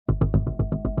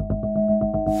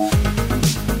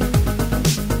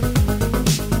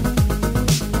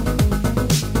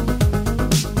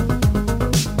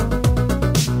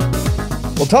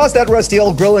toss that rusty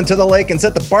old grill into the lake and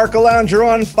set the Barca Lounger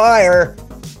on fire.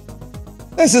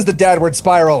 This is the Dadward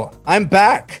Spiral. I'm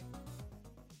back.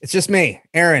 It's just me,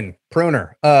 Aaron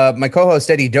Pruner. My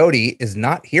co-host Eddie Doty is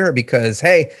not here because,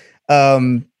 hey,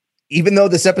 even though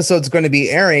this episode's going to be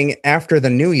airing after the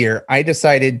new year, I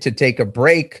decided to take a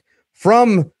break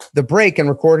from the break and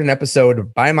record an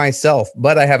episode by myself.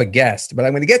 But I have a guest, but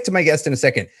I'm going to get to my guest in a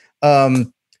second.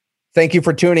 Thank you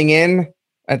for tuning in,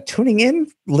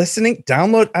 listening,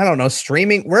 download, I don't know,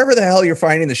 streaming, wherever the hell you're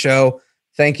finding the show.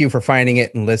 Thank you for finding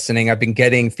it and listening. I've been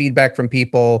getting feedback from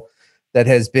people that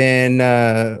has been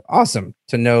awesome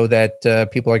to know that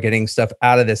people are getting stuff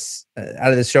out of this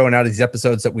show and out of these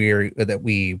episodes that we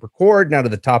record and out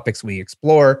of the topics we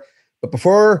explore. But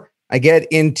before I get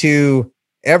into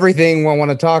everything I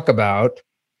want to talk about,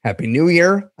 Happy New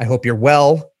Year. I hope you're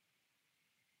well.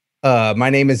 My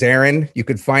name is Aaron. You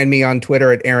could find me on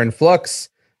Twitter at Aaron Flux,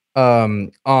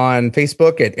 on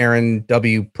Facebook at Aaron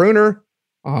W. Pruner,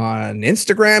 on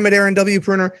Instagram at Aaron W.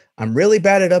 Pruner. I'm really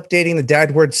bad at updating the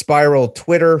Dadward Spiral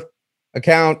Twitter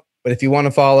account, but if you want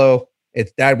to follow,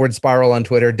 it's Dadward Spiral on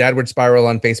Twitter, Dadward Spiral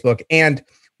on Facebook, and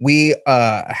we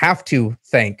have to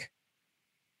thank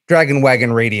Dragon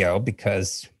Wagon Radio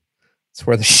because it's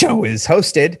where the show is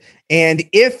hosted. And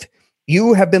if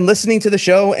you have been listening to the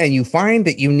show and you find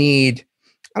that you need,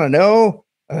 I don't know,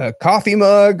 a coffee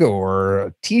mug or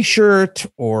a t-shirt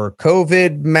or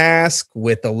COVID mask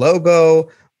with the logo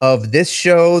of this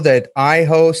show that I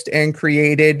host and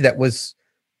created, that was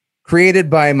created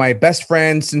by my best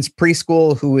friend since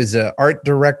preschool, who is an art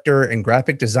director and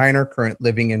graphic designer, currently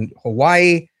living in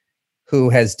Hawaii, who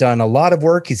has done a lot of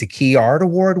work. He's a Key Art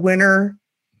Award winner.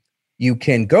 You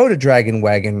can go to Dragon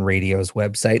Wagon Radio's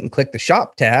website and click the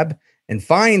shop tab and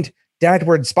find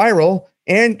Dadward Spiral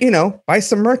and, buy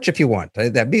some merch if you want.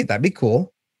 That'd be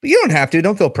cool. But you don't have to.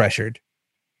 Don't feel pressured.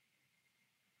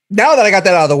 Now that I got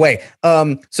that out of the way.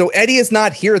 So Eddie is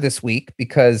not here this week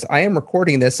because I am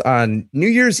recording this on New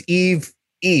Year's Eve,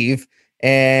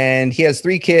 and he has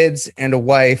 3 kids and a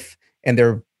wife, and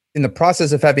they're in the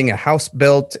process of having a house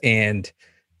built, and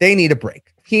they need a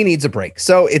break. He needs a break.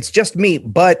 So it's just me.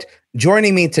 But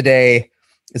joining me today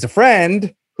is a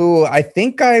friend who I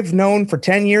think I've known for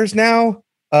 10 years now,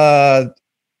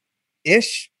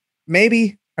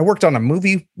 maybe. I worked on a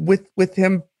movie with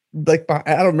him. Like,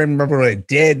 I don't remember what I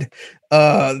did.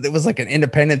 It was like an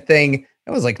independent thing.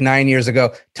 It was like 9 years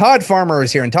ago. Todd Farmer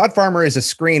is here, and Todd Farmer is a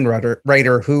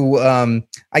screenwriter who,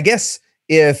 I guess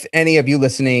if any of you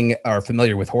listening are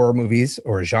familiar with horror movies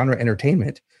or genre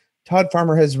entertainment, Todd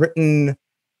Farmer has written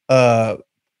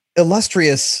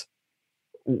illustrious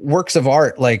works of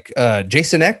art like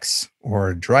Jason X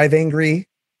or Drive Angry,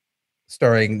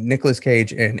 starring Nicolas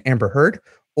Cage and Amber Heard,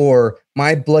 or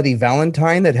My Bloody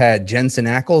Valentine that had Jensen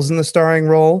Ackles in the starring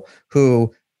role,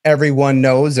 who everyone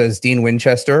knows as Dean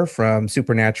Winchester from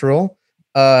Supernatural.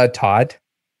 Todd,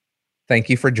 thank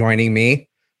you for joining me.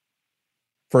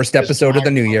 First episode of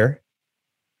the new year.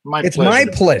 It's my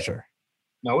pleasure.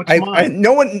 No, it's mine.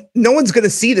 No one's going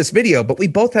to see this video, but we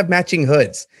both have matching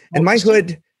hoods, and my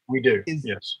hood. We do.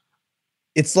 Yes.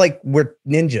 It's like we're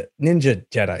ninja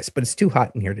Jedis, but it's too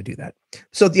hot in here to do that.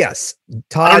 So yes,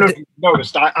 Todd. I don't know if you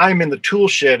noticed, I'm in the tool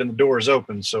shed and the door is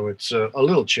open, so it's a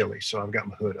little chilly. So I've got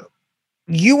my hood up.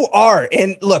 You are,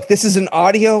 and look, this is an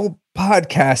audio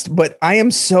podcast, but I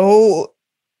am so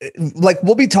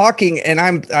we'll be talking, and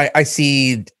I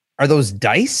see. Are those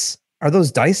dice? Are those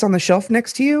dice on the shelf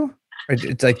next to you?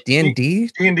 It's like D&D.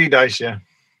 D&D dice, yeah.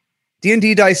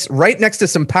 D&D dice right next to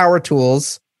some power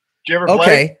tools. Did you ever play?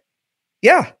 Okay.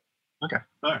 Yeah. Okay.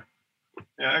 All right.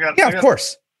 Yeah, of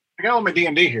course. I got all my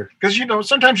D&D here because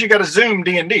sometimes you got to Zoom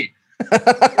D&D.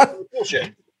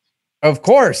 Bullshit. Of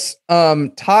course.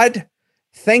 Todd,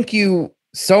 thank you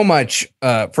so much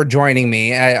for joining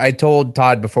me. I told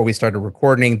Todd before we started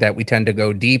recording that we tend to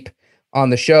go deep on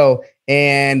the show,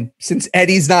 and since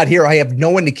Eddie's not here, I have no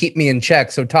one to keep me in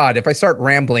check. So Todd, if I start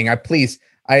rambling, I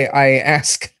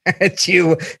ask that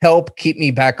you help keep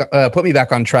me back, put me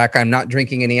back on track. I'm not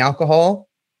drinking any alcohol.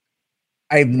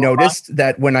 I've noticed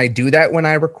that when I do that, when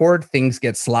I record, things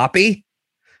get sloppy.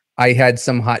 I had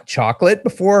some hot chocolate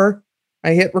before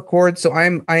I hit record, so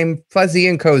I'm fuzzy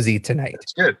and cozy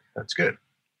tonight. That's good.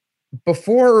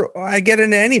 Before I get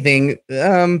into anything,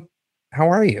 how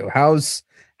are you?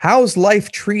 How's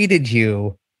life treated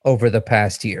you over the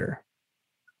past year?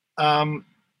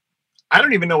 I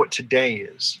don't even know what today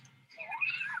is.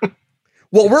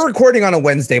 Well, we're recording on a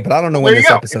Wednesday, but I don't know when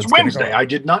this episode's It's Wednesday. I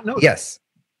did not know that. Yes.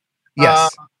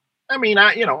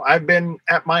 I've been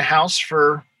at my house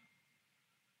for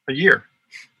a year.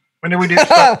 When did we do this?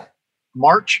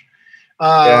 March.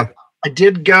 I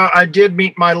did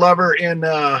meet my lover in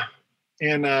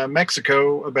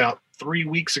Mexico about 3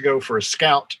 weeks ago for a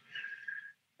scout,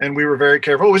 and we were very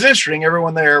careful. It was interesting.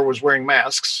 Everyone there was wearing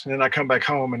masks, and then I come back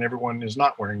home and everyone is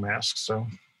not wearing masks. So,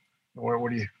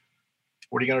 what are you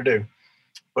going to do?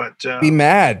 But be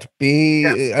mad,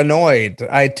 be annoyed.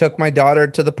 I took my daughter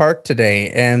to the park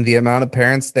today, and the amount of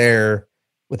parents there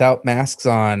without masks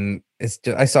on.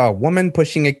 I saw a woman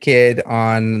pushing a kid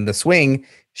on the swing.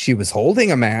 She was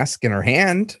holding a mask in her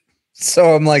hand.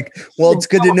 So I'm like, well, it's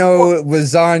good to know it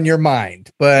was on your mind,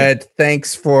 but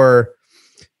thanks for,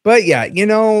 but yeah,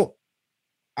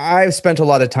 I've spent a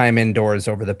lot of time indoors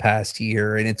over the past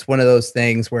year, and it's one of those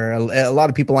things where a lot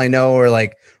of people I know are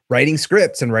like writing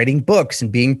scripts and writing books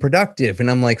and being productive.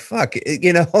 And I'm like, fuck,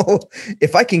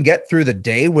 if I can get through the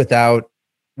day without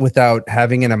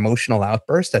having an emotional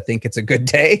outburst, I think it's a good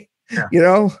day,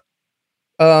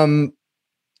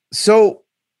 So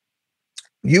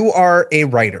you are a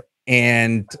writer,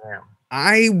 and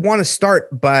I want to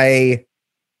start by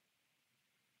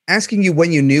asking you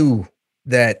when you knew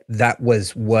that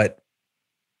was what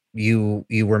you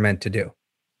were meant to do.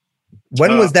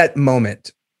 When was that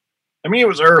moment? I mean, it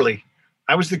was early.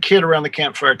 I was the kid around the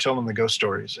campfire telling the ghost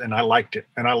stories, and I liked it,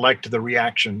 and I liked the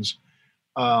reactions.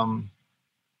 I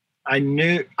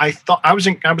thought I was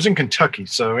in Kentucky.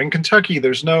 So in Kentucky,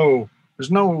 there's no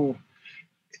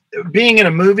being in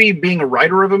a movie, being a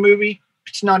writer of a movie.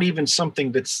 It's not even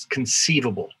something that's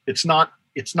conceivable. It's not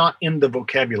in the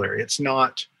vocabulary. It's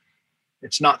not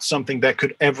something that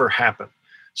could ever happen.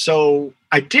 So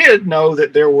I did know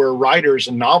that there were writers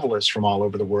and novelists from all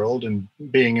over the world, and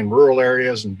being in rural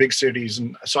areas and big cities.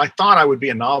 And so I thought I would be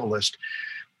a novelist,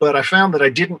 but I found that I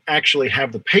didn't actually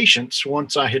have the patience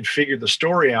once I had figured the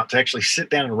story out to actually sit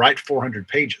down and write 400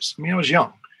 pages. I mean, I was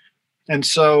young. And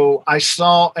so I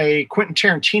saw a Quentin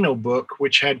Tarantino book,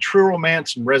 which had True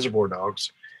Romance and Reservoir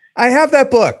Dogs. I have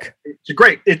that book. It's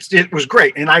great. It was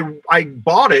great. And I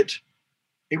bought it.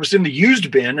 It was in the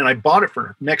used bin, and I bought it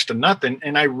for next to nothing.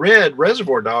 And I read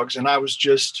Reservoir Dogs, and I was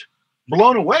just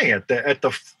blown away at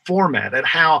the format, at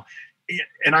how,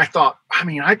 and I thought, I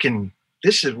mean,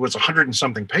 was 100 and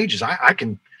something pages. I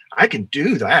can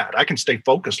do that. I can stay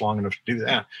focused long enough to do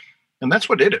that. And that's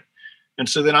what did it. And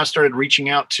so then I started reaching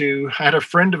out I had a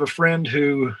friend of a friend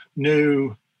who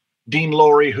knew Dean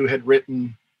Lorey, who had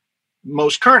written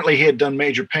currently he had done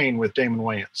Major Payne with Damon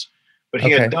Wayans, but he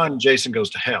had done Jason Goes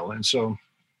to Hell. And so,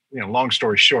 long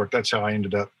story short, that's how I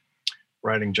ended up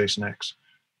writing Jason X,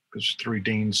 because through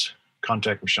Dean's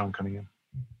contact with Sean Cunningham.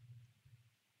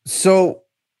 So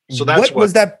that's what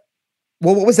was that?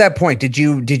 Well, what was that point? Did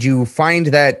you find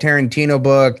that Tarantino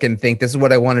book and think this is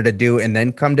what I wanted to do, and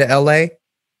then come to LA?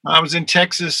 I was in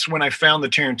Texas when I found the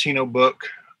Tarantino book.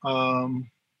 I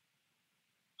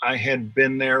had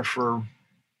been there for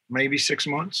maybe 6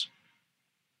 months.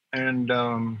 And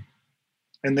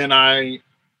then I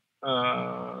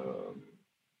wrote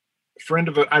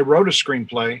a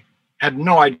screenplay, had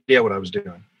no idea what I was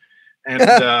doing. And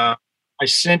I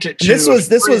sent it to this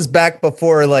was back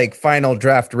before like Final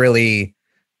Draft really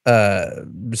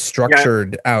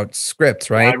structured out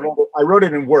scripts, right? I wrote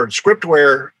it in Word.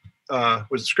 Scriptware.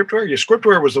 Was it Scriptware? Yeah,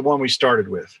 Scriptware was the one we started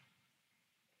with.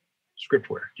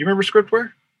 Scriptware. Do you remember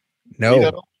Scriptware?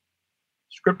 No.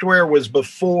 Scriptware was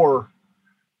before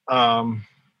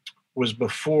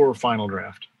Final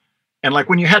Draft. And like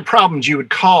when you had problems, you would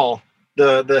call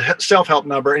the self-help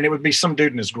number, and it would be some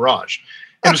dude in his garage.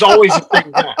 It was always a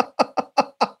thing.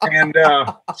 And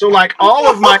so like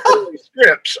all of my early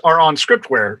scripts are on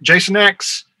Scriptware. Jason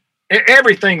X,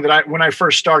 everything that when I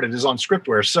first started is on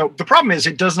Scriptware. So the problem is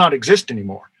it does not exist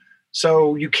anymore.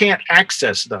 So you can't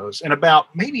access those. And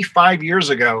about maybe 5 years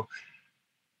ago,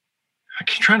 I'm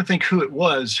trying to think who it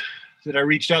was that I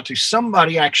reached out to.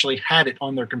 Somebody actually had it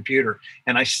on their computer,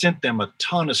 and I sent them a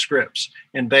ton of scripts,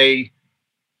 and they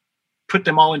put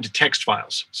them all into text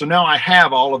files. So now I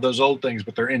have all of those old things,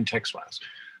 but they're in text files.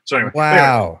 So anyway,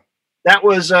 wow. That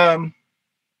was, it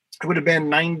would have been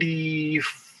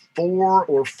 94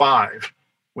 or 5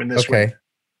 when this went.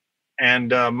 And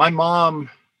my mom,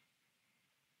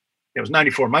 it was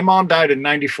 94. My mom died in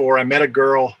 94. I met a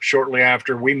girl shortly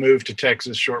after. We moved to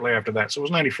Texas shortly after that. So it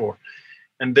was 94.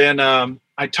 And then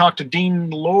I talked to Dean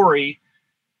Lorey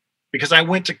because I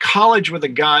went to college with a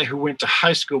guy who went to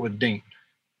high school with Dean.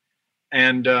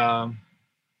 And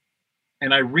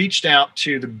I reached out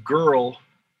to the girl.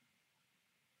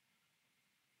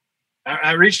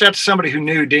 I reached out to somebody who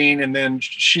knew Dean, and then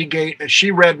she read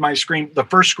the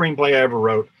first screenplay I ever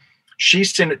wrote. She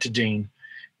sent it to Dean.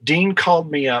 Dean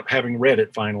called me up, having read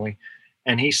it finally,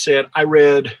 and he said, I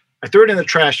threw it in the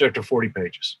trash after 40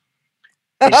 pages.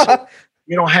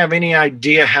 you don't have any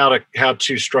idea how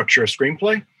to structure a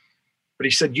screenplay. But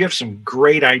he said, you have some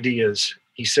great ideas.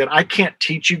 He said, I can't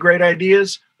teach you great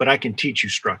ideas, but I can teach you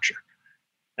structure.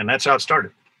 And that's how it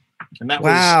started. And that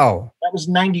was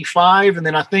 95. And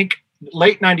then I think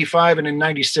late 95 and in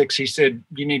 96, he said,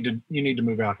 you need to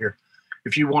move out here.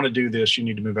 If you want to do this, you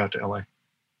need to move out to LA.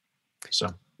 So,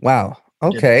 wow.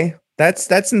 Okay.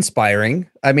 That's inspiring.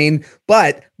 I mean,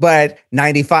 but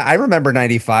 95, I remember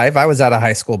 95. I was out of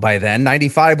high school by then.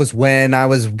 95 was when I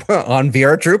was on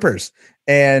VR Troopers,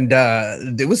 and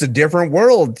it was a different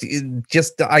world.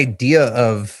 Just the idea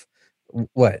of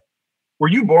what? Were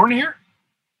you born here?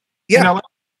 Yeah.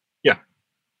 Yeah.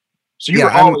 So you were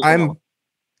always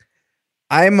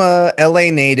I'm a LA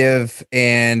native,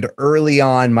 and early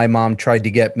on, my mom tried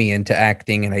to get me into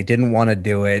acting, and I didn't want to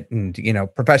do it. And,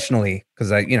 professionally,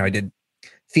 because I did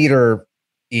theater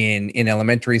in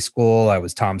elementary school. I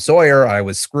was Tom Sawyer. I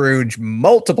was Scrooge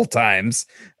multiple times.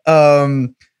 But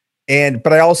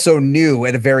I also knew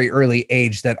at a very early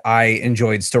age that I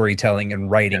enjoyed storytelling and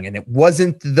writing. And it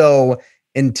wasn't though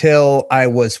until I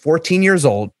was 14 years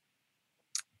old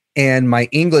and my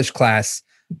English class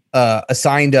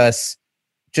assigned us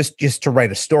just to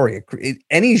write a story,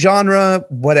 any genre,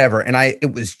 whatever. And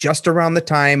it was just around the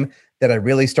time that I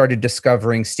really started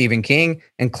discovering Stephen King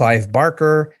and Clive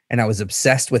Barker. And I was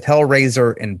obsessed with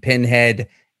Hellraiser and Pinhead.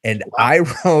 And wow. I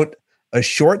wrote a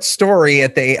short story I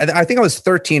think I was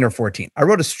 13 or 14. I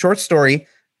wrote a short story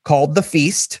called The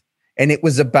Feast. And it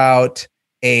was about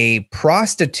a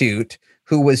prostitute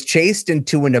who was chased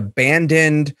into an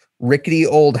abandoned, rickety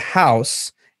old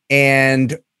house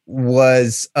and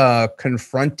was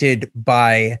confronted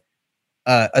by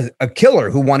a killer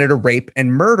who wanted to rape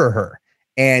and murder her.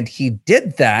 And he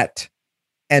did that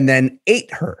and then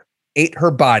ate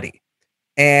her body.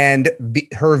 And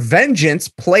her vengeance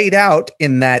played out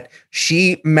in that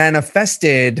she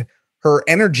manifested her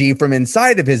energy from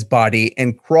inside of his body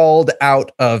and crawled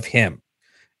out of him.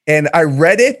 And I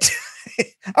read it.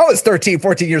 I was 13,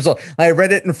 14 years old. I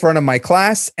read it in front of my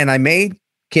class and I made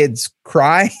kids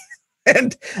cry.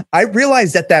 And I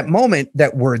realized at that moment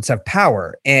that words have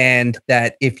power, and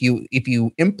that if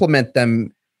you implement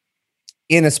them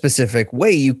in a specific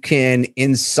way, you can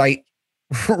incite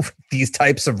these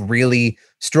types of really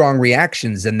strong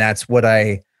reactions. And that's what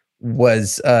I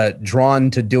was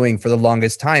drawn to doing for the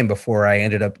longest time before I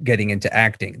ended up getting into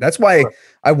acting. That's why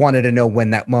I wanted to know when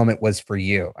that moment was for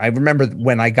you. I remember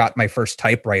when I got my first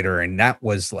typewriter, and that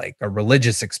was like a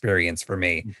religious experience for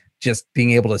me. Just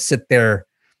being able to sit there.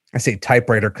 I say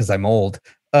typewriter because I'm old,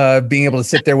 being able to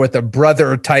sit there with a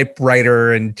brother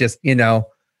typewriter and just, the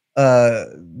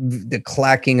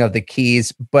clacking of the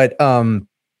keys. But I'm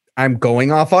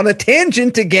going off on a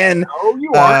tangent again. Oh,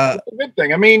 you are. That's a good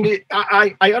thing. I mean,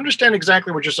 I understand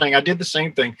exactly what you're saying. I did the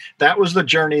same thing. That was the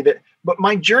journey but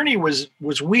my journey was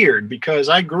weird because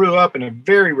I grew up in a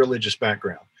very religious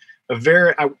background.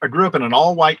 I grew up in an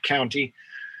all-white county.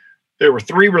 There were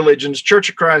 3 religions: Church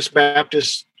of Christ,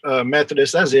 Baptist,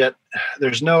 Methodist. That's it.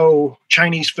 There's no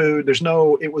Chinese food.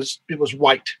 It was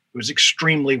white. It was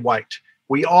extremely white.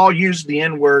 We all used the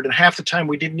N-word, and half the time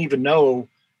we didn't even know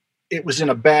it was in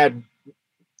that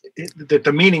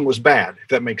the meaning was bad, if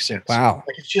that makes sense. Wow.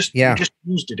 Like we just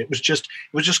used it. It was just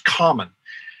common.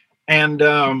 And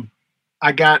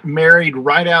I got married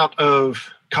right out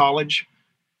of college,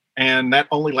 and that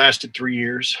only lasted 3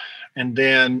 years. And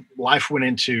then life went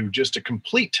into just a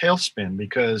complete tailspin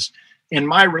because in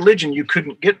my religion, you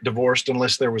couldn't get divorced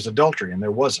unless there was adultery, and there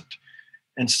wasn't.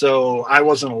 And so I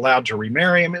wasn't allowed to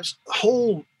remarry him.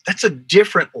 That's a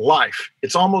different life.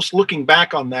 It's almost, looking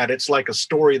back on that, it's like a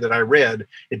story that I read.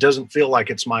 It doesn't feel like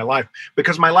it's my life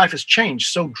because my life has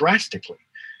changed so drastically.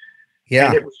 Yeah.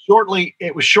 And it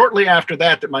was shortly after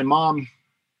that my mom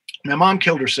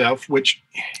killed herself, which,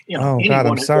 oh God,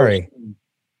 I'm sorry.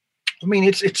 I mean,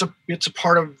 it's a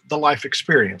part of the life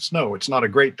experience. No, it's not a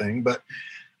great thing, but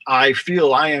I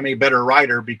feel I am a better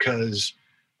writer because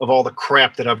of all the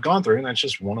crap that I've gone through. And that's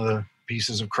just one of the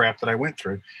pieces of crap that I went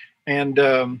through. And,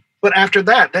 but after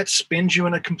that spins you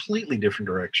in a completely different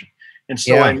direction. And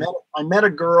so I met a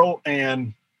girl,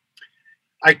 and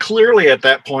I clearly at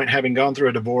that point, having gone through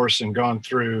a divorce and gone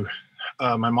through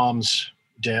my mom's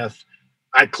death,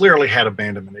 I clearly had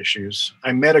abandonment issues.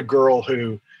 I met a girl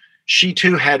who, she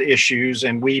too had issues,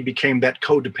 and we became that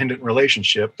codependent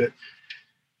relationship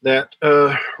that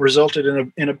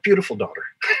resulted in a beautiful daughter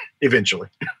eventually,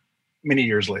 many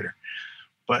years later.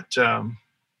 But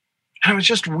it was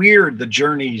just weird, the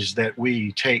journeys that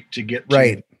we take to get to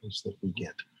the place that we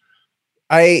get.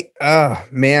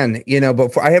 Man,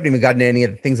 before, I haven't even gotten to any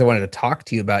of the things I wanted to talk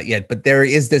to you about yet, but there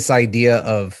is this idea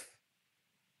of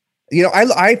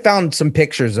I found some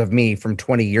pictures of me from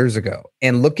 20 years ago,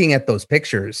 and looking at those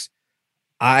pictures,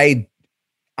 I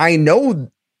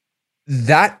know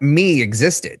that me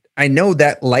existed. I know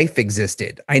that life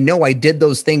existed. I know I did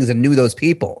those things and knew those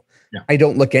people. Yeah. I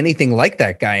don't look anything like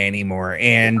that guy anymore,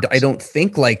 and I don't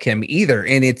think like him either.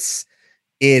 And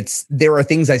there are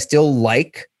things I still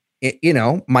like.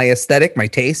 My aesthetic, my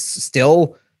tastes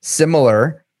still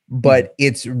similar, but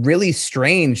it's really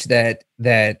strange that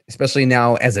especially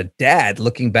now as a dad,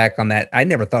 looking back on that, I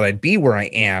never thought I'd be where I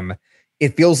am.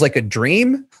 It feels like a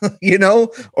dream,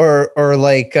 or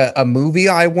like a movie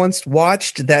I once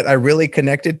watched that I really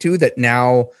connected to, that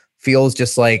now feels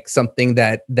just like something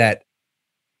that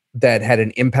had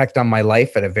an impact on my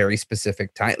life at a very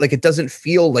specific time. Like, it doesn't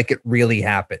feel like it really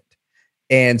happened.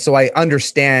 And so I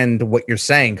understand what you're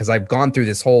saying, because I've gone through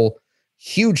this whole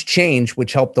huge change,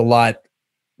 which helped a lot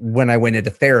when I went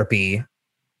into therapy,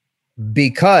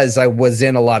 because I was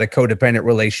in a lot of codependent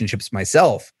relationships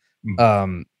myself.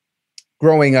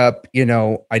 Growing up,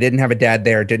 I didn't have a dad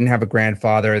there, didn't have a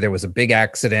grandfather. There was a big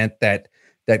accident that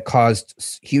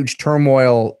caused huge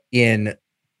turmoil in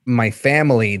my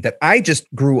family that I just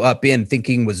grew up in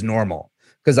thinking was normal,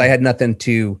 because I had nothing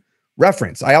to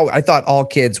reference. I thought all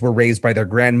kids were raised by their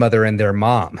grandmother and their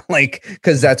mom,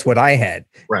 because that's what I had.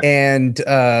 Right. And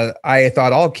I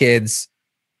thought all kids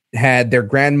had their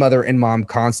grandmother and mom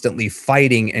constantly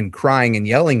fighting and crying and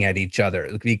yelling at each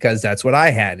other, because that's what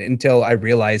I had, until I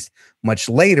realized much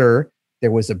later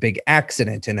there was a big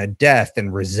accident and a death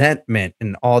and resentment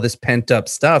and all this pent up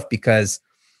stuff, because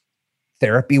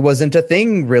therapy wasn't a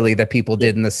thing really that people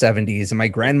did in the 70s. And my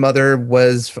grandmother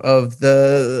was of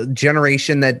the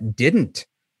generation that didn't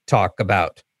talk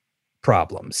about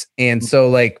problems. And so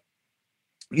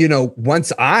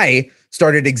once I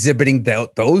started exhibiting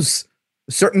those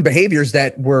certain behaviors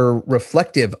that were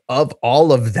reflective of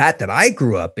all of that I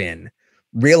grew up in,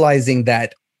 realizing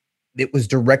that it was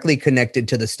directly connected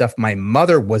to the stuff my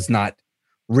mother was not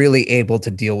really able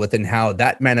to deal with and how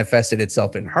that manifested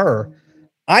itself in her,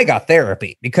 I got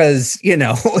therapy, because,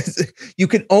 you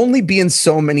can only be in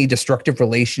so many destructive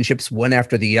relationships, one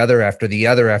after the other,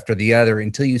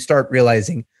 until you start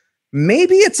realizing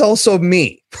maybe it's also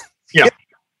me. Yeah.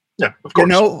 Yeah, of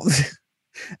course.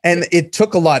 And it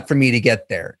took a lot for me to get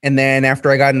there. And then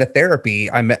after I got into therapy,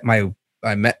 I met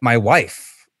my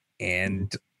wife,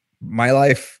 and my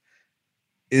life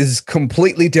is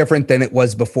completely different than it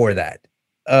was before that.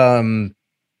 And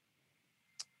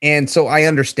so I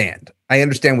understand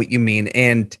what you mean.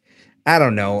 And I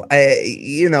don't know,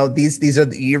 these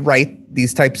are, you're right.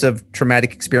 These types of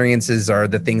traumatic experiences are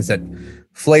the things that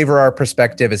flavor our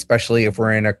perspective, especially if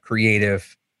we're in a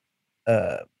creative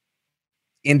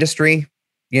industry,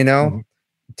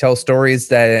 tell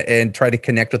stories and try to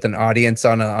connect with an audience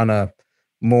on a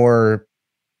more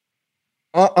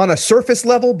on a surface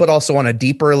level, but also on a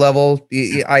deeper level.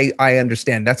 I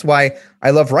understand. That's why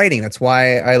I love writing. That's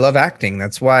why I love acting.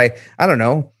 That's why,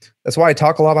 that's why I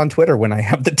talk a lot on Twitter when I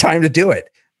have the time to do it.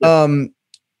 So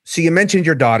you mentioned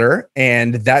your daughter,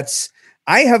 and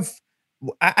I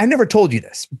never told you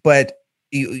this, but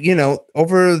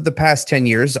over the past 10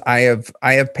 years, I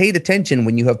have paid attention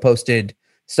when you have posted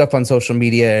stuff on social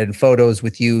media and photos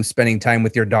with you spending time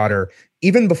with your daughter,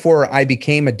 even before I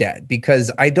became a dad, because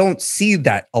I don't see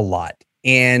that a lot.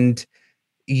 And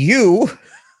you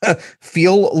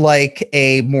feel like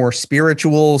a more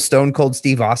spiritual Stone Cold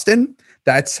Steve Austin.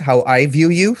 That's how I view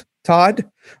you, Todd.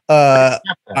 I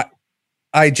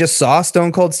just saw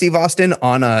Stone Cold Steve Austin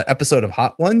on a episode of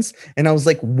Hot Ones, and I was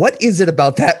like, what is it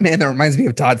about that man that reminds me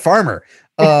of Todd Farmer?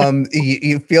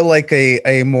 You feel like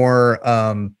a more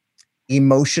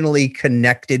emotionally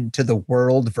connected to the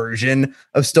world version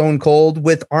of Stone Cold,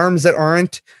 with arms that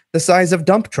aren't the size of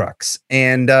dump trucks.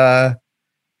 And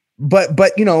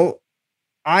but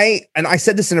I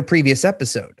said this in a previous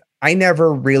episode, I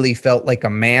never really felt like a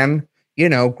man.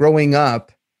 Growing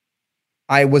up,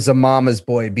 I was a mama's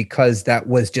boy, because that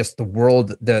was just the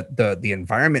world, the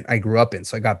environment I grew up in.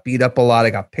 So I got beat up a lot. I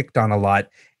got picked on a lot,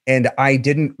 and I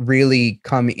didn't really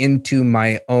come into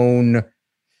my own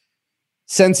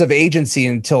sense of agency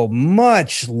until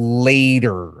much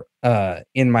later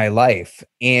in my life.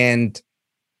 And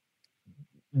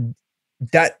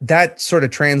that sort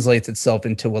of translates itself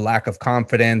into a lack of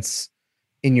confidence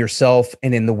in yourself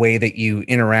and in the way that you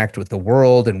interact with the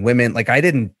world and women. Like, I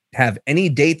didn't have any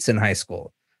dates in high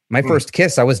school. My first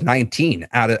kiss, I was 19,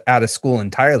 out of school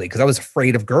entirely, because I was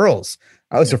afraid of girls.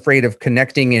 I was afraid of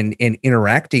connecting and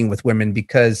interacting with women,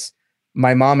 because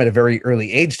my mom at a very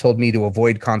early age told me to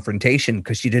avoid confrontation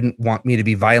because she didn't want me to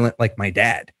be violent like my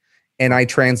dad. And I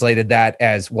translated that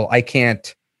as, well, I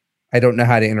don't know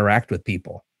how to interact with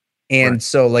people. And Right.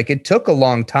 so like it took a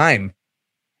long time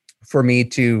for me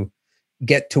to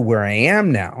get to where I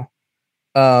am now.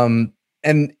 And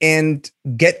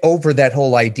get over that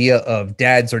whole idea of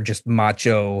dads are just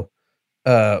macho,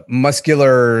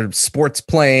 muscular, sports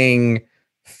playing,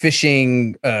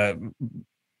 fishing,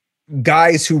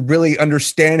 guys who really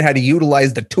understand how to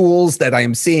utilize the tools that I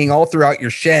am seeing all throughout your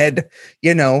shed,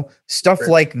 stuff Right.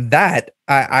 like that.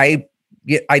 I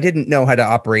didn't know how to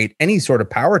operate any sort of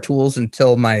power tools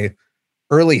until my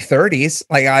early 30s.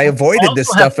 Like I avoided this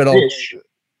stuff at all.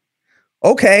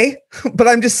 Okay, but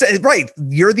I'm just saying, right?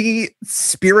 You're the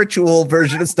spiritual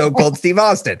version of Stone Cold Steve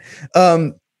Austin.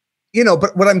 But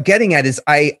what I'm getting at is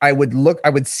I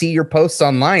would see your posts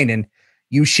online and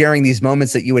you sharing these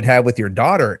moments that you would have with your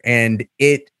daughter. And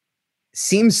it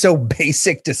seems so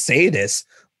basic to say this,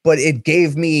 but it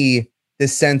gave me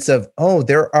this sense of,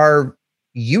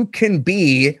 you can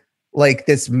be like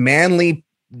this manly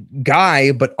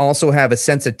guy, but also have a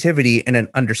sensitivity and an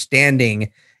understanding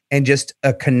and just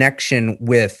a connection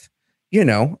with,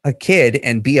 a kid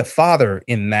and be a father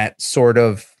in that sort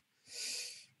of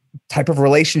type of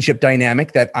relationship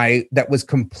dynamic that was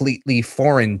completely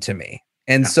foreign to me.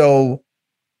 And so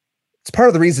it's part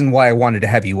of the reason why I wanted to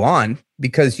have you on,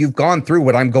 because you've gone through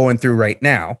what I'm going through right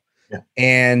now. Yeah.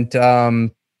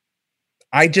 And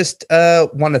I just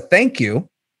want to thank you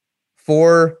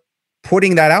for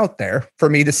putting that out there for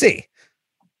me to see.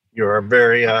 You're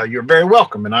very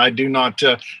welcome. And I do not,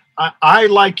 I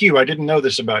like you, I didn't know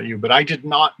this about you, but I did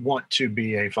not want to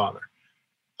be a father.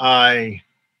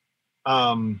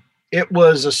 It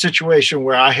was a situation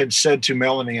where I had said to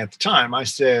Melanie at the time, I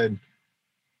said,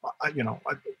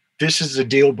 this is a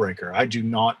deal breaker. I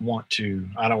don't want to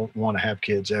have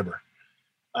kids ever.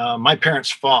 My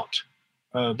parents fought.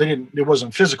 It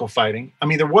wasn't physical fighting. I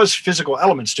mean, there was physical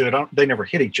elements to it. They never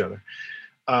hit each other.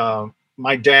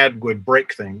 My dad would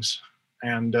break things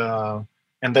and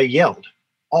they yelled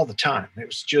all the time.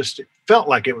 It felt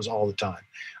like it was all the time.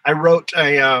 I wrote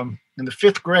in the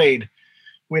 5th grade,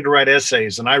 we had to write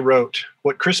essays, and I wrote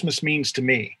What Christmas Means to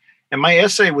Me. And my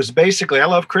essay was basically, I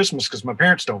love Christmas because my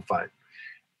parents don't fight.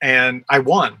 And I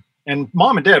won. And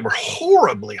Mom and Dad were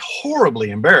horribly,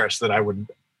 horribly embarrassed that I would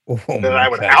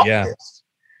out this.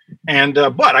 And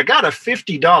but I got a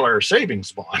 $50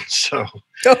 savings bond, so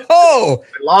I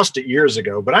lost it years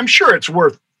ago. But I'm sure it's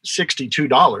worth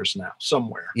 $62 now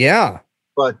somewhere. Yeah.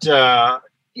 But I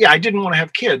didn't want to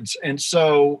have kids, and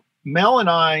so Mel and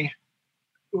I,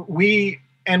 we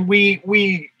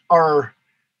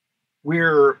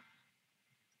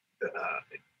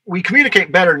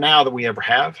communicate better now than we ever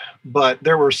have. But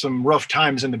there were some rough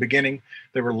times in the beginning.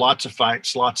 There were lots of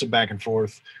fights, lots of back and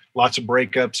forth, lots of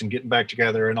breakups and getting back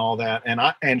together and all that.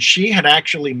 And she had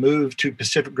actually moved to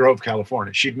Pacific Grove,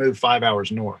 California. She'd moved 5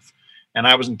 hours north, and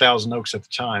I was in Thousand Oaks at the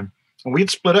time. And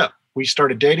we'd split up. We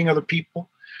started dating other people.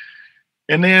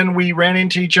 And then we ran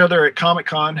into each other at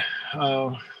Comic-Con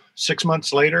 6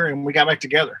 months later, and we got back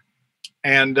together.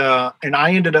 And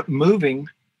I ended up moving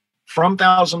from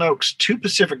Thousand Oaks to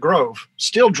Pacific Grove,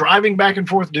 still driving back and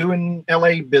forth doing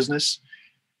LA business,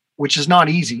 which is not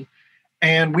easy.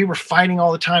 And we were fighting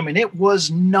all the time, and it was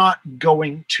not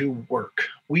going to work.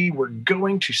 We were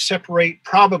going to separate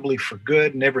probably for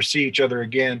good, never see each other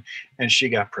again. And she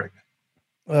got pregnant.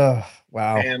 Oh,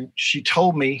 wow. And she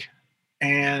told me,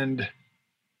 and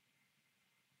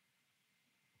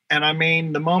I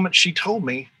mean, the moment she told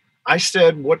me, I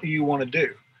said, "What do you want to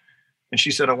do?" And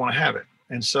she said, "I want to have it."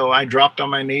 And so I dropped on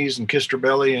my knees and kissed her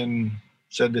belly and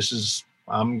said,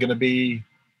 I'm going to be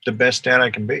the best dad I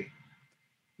can be.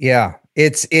 Yeah.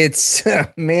 It's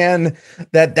man,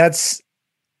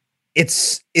 it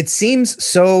seems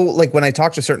so, like when I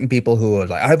talk to certain people who are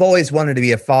like, I've always wanted to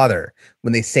be a father,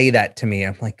 when they say that to me,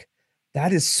 I'm like,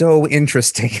 that is so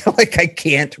interesting. Like I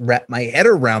can't wrap my head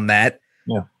around that.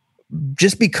 Yeah.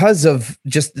 Just because of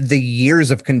just the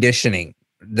years of conditioning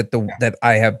that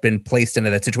I have been placed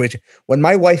into that situation. When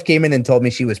my wife came in and told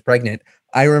me she was pregnant,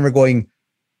 I remember going,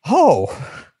 oh,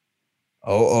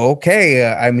 okay.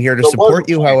 I'm here to support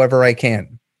you however I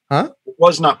can. Huh? It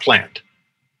was not planned.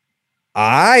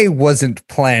 I wasn't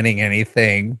planning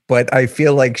anything, but I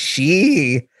feel like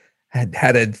she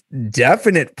had a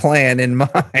definite plan in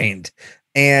mind.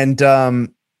 And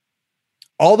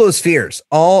all those fears,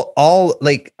 all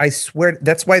like, I swear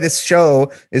that's why this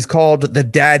show is called The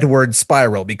Dadward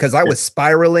Spiral, because I was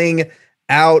spiraling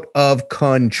out of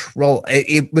control.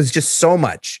 It was just so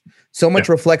much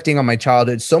reflecting on my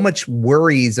childhood, so much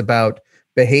worries about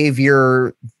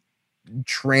behavior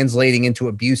translating into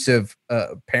abusive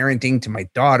parenting to my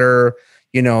daughter,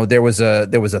 there was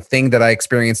a thing that I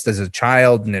experienced as a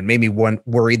child, and it made me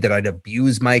worried that I'd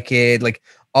abuse my kid. Like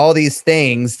all these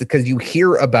things, because you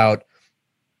hear about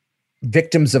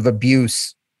victims of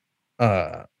abuse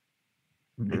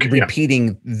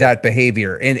repeating that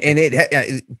behavior, and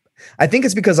I think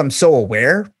it's because I'm so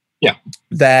aware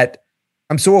that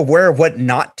I'm so aware of what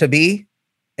not to be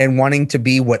and wanting to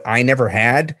be what I never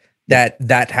had,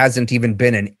 that hasn't even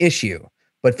been an issue.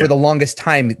 But for the longest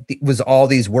time, it was all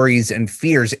these worries and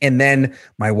fears. And then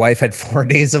my wife had 4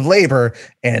 days of labor,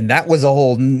 and that was a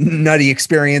whole nutty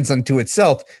experience unto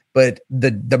itself. But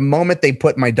the moment they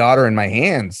put my daughter in my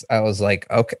hands, I was like,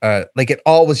 okay, like it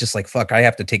all was just like, fuck, I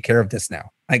have to take care of this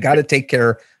now. I got to take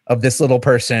care of this little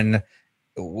person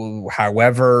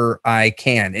however I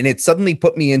can. And it suddenly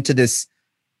put me into this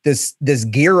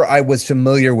gear I was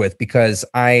familiar with, because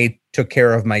I took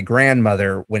care of my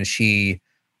grandmother when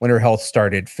her health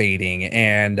started fading,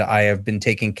 and I have been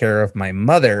taking care of my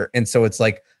mother. And so it's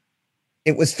like,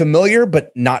 it was familiar,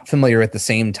 but not familiar at the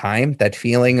same time. That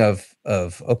feeling of,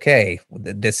 okay,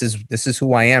 this is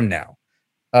who I am now.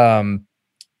 I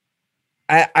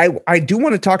do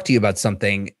want to talk to you about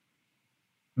something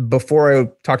before I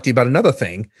talk to you about another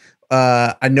thing.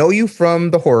 I know you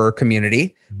from the horror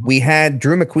community. We had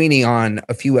Drew McQueenie on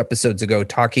a few episodes ago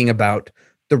talking about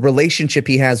the relationship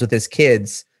he has with his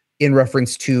kids in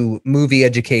reference to movie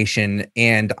education.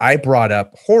 And I brought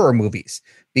up horror movies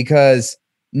because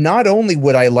not only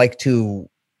would I like to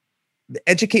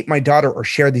educate my daughter or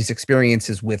share these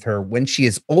experiences with her when she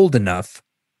is old enough,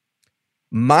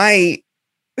 my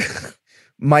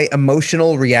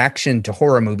emotional reaction to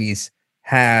horror movies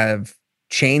have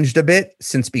changed a bit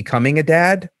since becoming a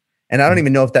dad. And I don't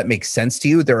even know if that makes sense to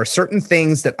you. There are certain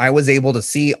things that I was able to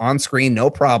see on screen, no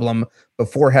problem,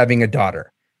 before having a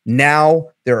daughter. Now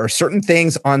there are certain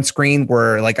things on screen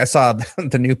where, like, I saw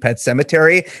the new Pet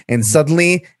Sematary, and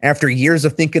suddenly, after years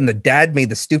of thinking the dad made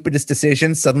the stupidest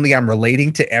decision, suddenly I'm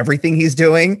relating to everything he's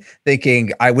doing,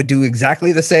 thinking I would do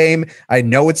exactly the same. I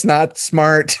know it's not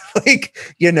smart, but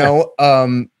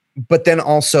then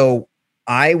also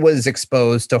I was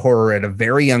exposed to horror at a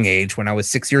very young age. When I was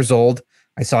 6 years old,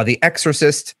 I saw The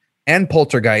Exorcist and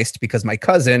Poltergeist because my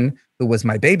cousin, who was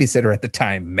my babysitter at the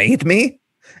time, made me.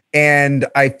 And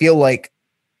I feel like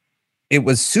it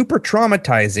was super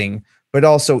traumatizing, but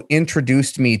also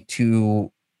introduced me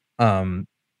to, I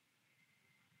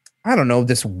don't know,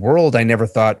 this world I never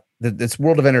thought, this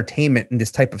world of entertainment and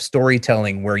this type of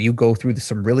storytelling where you go through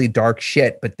some really dark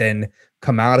shit, but then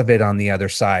come out of it on the other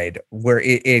side, where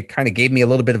it kind of gave me a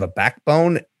little bit of a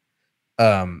backbone.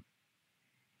 I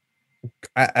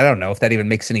don't know if that even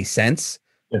makes any sense.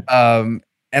 Yeah.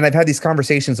 And I've had these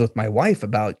conversations with my wife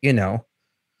about,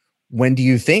 when do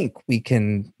you think we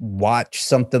can watch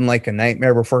something like A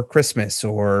Nightmare Before Christmas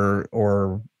or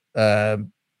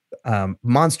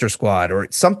Monster Squad, or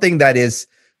something that is,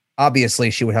 obviously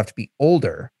she would have to be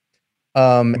older.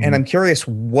 And I'm curious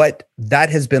what that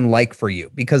has been like for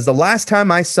you, because the last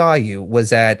time I saw you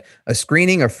was at a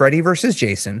screening of Freddy versus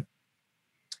Jason.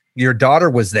 Your daughter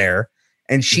was there,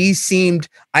 and she seemed,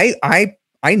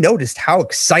 I noticed how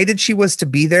excited she was to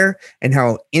be there and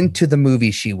how into the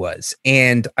movie she was.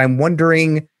 And I'm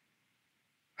wondering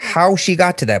how she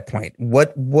got to that point.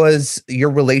 What was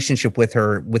your relationship with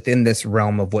her within this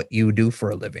realm of what you do for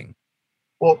a living?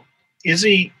 Well,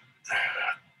 Izzy,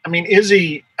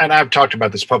 and I've talked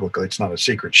about this publicly, it's not a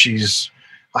secret. She's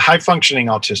a high functioning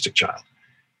autistic child.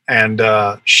 And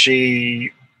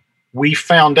we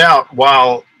found out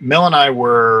while Mel and I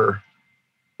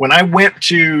when I went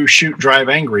to shoot Drive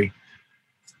Angry,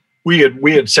 we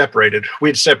had separated. We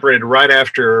had separated right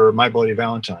after My Bloody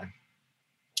Valentine.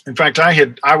 In fact,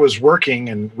 I was working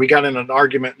and we got in an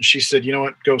argument, and she said, "You know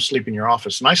what, go sleep in your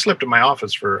office." And I slept in my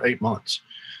office for 8 months.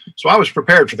 So I was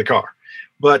prepared for the car.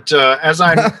 But as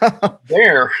I'm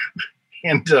there,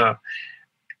 and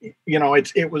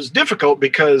it was difficult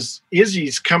because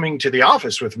Izzy's coming to the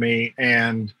office with me,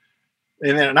 and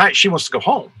then at night she wants to go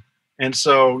home. And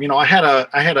so, I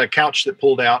had a couch that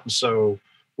pulled out, and so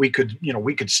we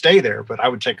could stay there, but I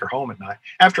would take her home at night.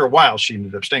 After a while, she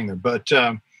ended up staying there, but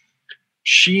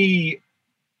she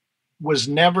was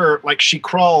never, like, she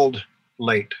crawled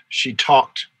late, she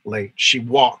talked late, she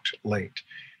walked late.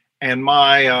 And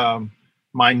my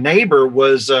neighbor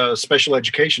was a special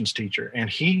educations teacher, and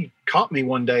he caught me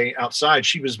one day outside.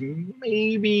 She was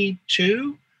maybe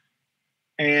 2,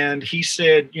 and he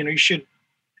said,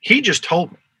 he just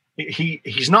told me.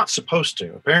 He's not supposed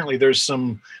to. Apparently there's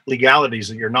some legalities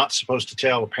that you're not supposed to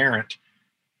tell a parent,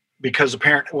 because a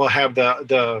parent will have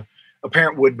a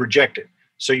parent would reject it.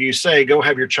 So you say, go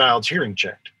have your child's hearing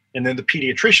checked. And then the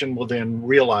pediatrician will then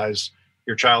realize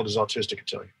your child is autistic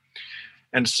until you.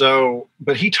 And so,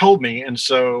 but he told me. And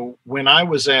so when I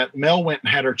was Mel went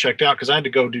and had her checked out because I had to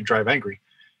go do Drive Angry,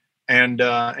 and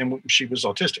she was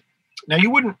autistic. Now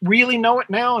you wouldn't really know it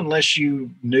now unless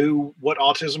you knew what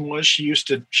autism was. She used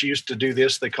to do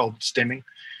this. They called it stimming.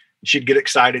 She'd get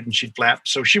excited and she'd flap.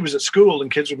 So she was at school and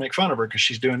kids would make fun of her because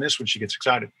she's doing this when she gets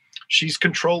excited. She's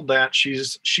controlled that.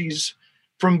 She's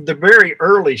from the very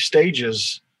early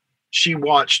stages. She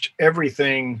watched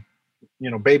everything.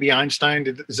 Baby Einstein.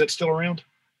 Is that still around?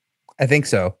 I think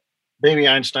so. Baby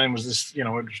Einstein was this. It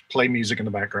would play music in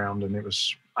the background, and it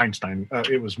was Einstein.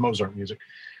 It was Mozart music.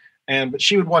 But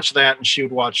she would watch that, and she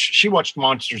watched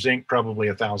Monsters Inc. probably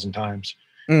 1,000 times.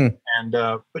 And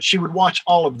but she would watch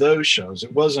all of those shows.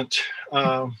 It wasn't.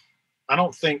 I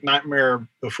don't think Nightmare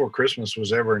Before Christmas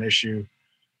was ever an issue.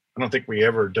 I don't think we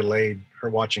ever delayed her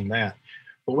watching that.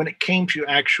 But when it came to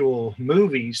actual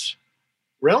movies,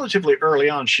 relatively early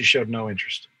on, she showed no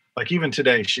interest. Like even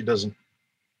today, she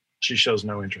shows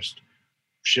no interest.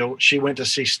 She went to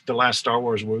see the last Star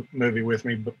Wars movie with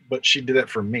me, but she did that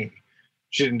for me.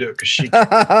 She didn't do it because she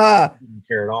didn't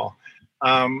care at all.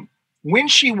 When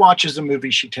she watches a movie,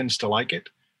 she tends to like it.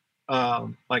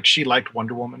 Like she liked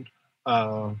Wonder Woman.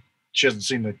 She hasn't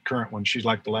seen the current one. She's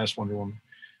liked the last Wonder Woman.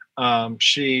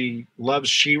 She loves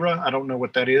She-Ra. I don't know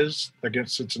what that is. I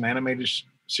guess it's an animated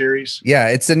series. Yeah,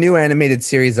 it's a new animated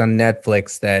series on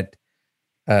Netflix that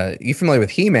you familiar with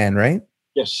He-Man, right?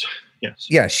 Yes.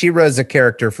 Yeah, She-Ra is a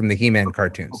character from the He-Man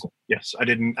cartoons. Okay. Yes, I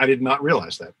did not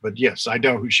realize that, but yes, I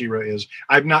know who She-Ra is.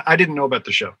 I didn't know about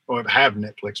the show. I have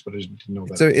Netflix, but I didn't know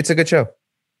about it. It's a good show.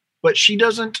 But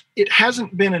it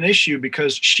hasn't been an issue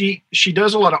because she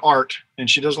does a lot of art and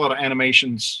she does a lot of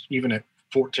animations even at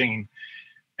 14.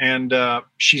 And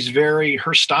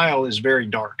her style is very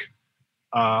dark.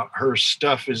 Her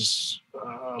stuff is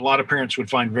a lot of parents would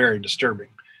find very disturbing.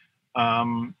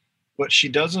 But she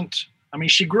doesn't. I mean,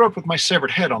 she grew up with my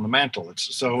severed head on the mantle.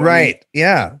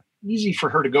 Yeah, easy for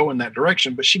her to go in that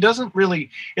direction. But she doesn't really.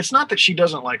 It's not that she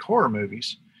doesn't like horror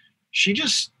movies. She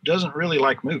just doesn't really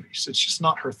like movies. It's just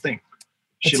not her thing.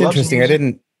 That's interesting. I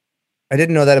didn't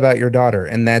know that about your daughter,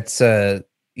 and that's thank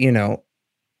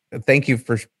you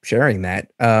for sharing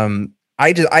that.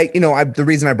 The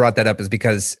reason I brought that up is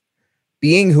because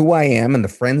being who I am and the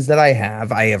friends that I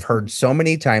have heard so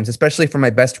many times, especially from my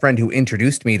best friend who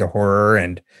introduced me to horror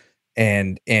and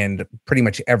pretty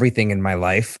much everything in my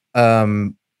life.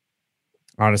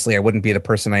 Honestly, I wouldn't be the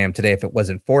person I am today if it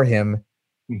wasn't for him.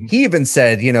 Mm-hmm. He even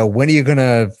said, when are you going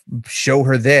to show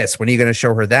her this? When are you going to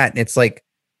show her that? And it's like,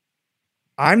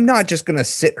 I'm not just going to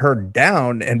sit her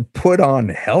down and put on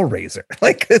Hellraiser.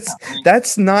 Like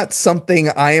that's not something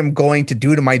I am going to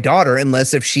do to my daughter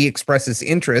unless if she expresses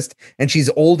interest and she's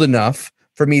old enough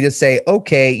for me to say,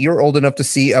 okay, you're old enough to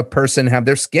see a person have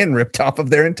their skin ripped off of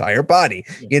their entire body,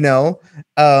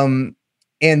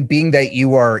 and being that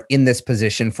you are in this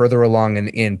position further along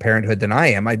in parenthood than I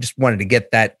am, I just wanted to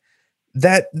get that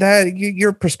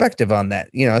your perspective on that,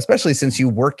 especially since you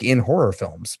work in horror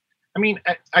films. I mean,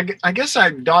 I guess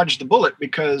I dodged the bullet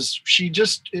because she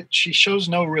shows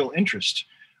no real interest.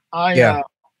 I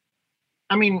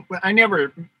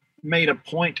never made a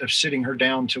point of sitting her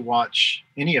down to watch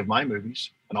any of my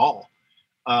movies at all.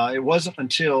 It wasn't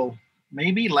until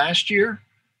maybe last year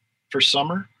for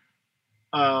summer,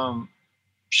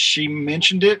 she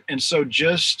mentioned it. And so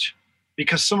just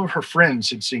because some of her friends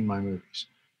had seen my movies.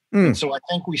 And so I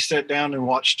think we sat down and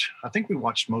watched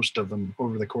most of them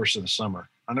over the course of the summer.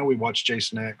 I know we watched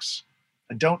Jason X.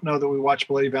 I don't know that we watched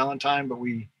Bloody Valentine, but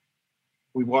we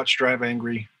watched Drive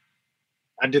Angry.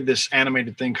 I did this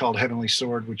animated thing called Heavenly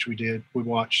Sword, which we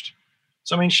watched.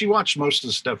 So, I mean, she watched most of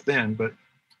the stuff then, but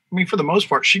I mean, for the most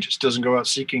part, she just doesn't go out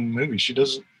seeking movies.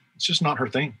 It's just not her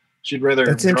thing. She'd rather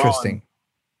That's interesting.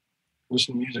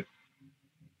 Listen to music.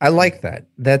 I like that.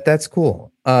 That's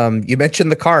cool. You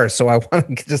mentioned the cars, so I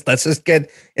want to let's just get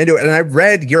into it. And I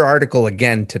read your article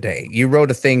again today. You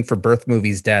wrote a thing for Birth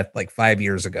Movies Death like 5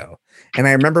 years ago. And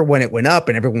I remember when it went up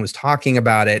and everyone was talking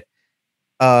about it.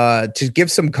 To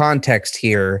give some context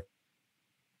here,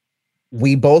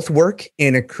 we both work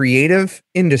in a creative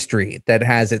industry that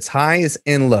has its highs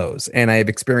and lows. And I have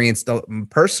experienced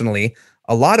personally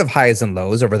a lot of highs and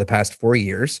lows over the past 4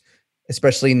 years,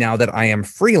 especially now that I am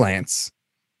freelance.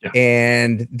 Yeah.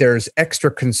 And there's extra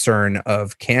concern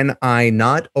of, can I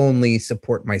not only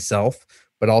support myself,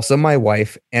 but also my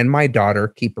wife and my daughter,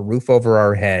 keep a roof over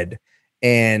our head,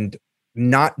 and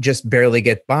not just barely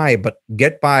get by, but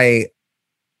get by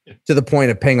to the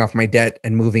point of paying off my debt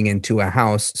and moving into a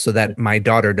house so that my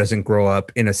daughter doesn't grow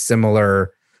up in a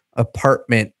similar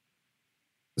apartment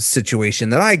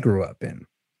situation that I grew up in.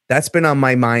 That's been on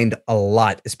my mind a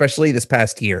lot, especially this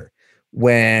past year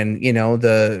when,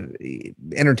 the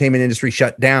entertainment industry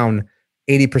shut down,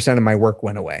 80% of my work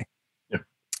went away. Yeah.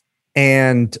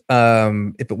 And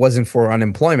if it wasn't for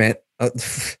unemployment,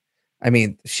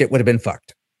 shit would have been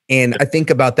fucked. And I think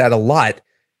about that a lot.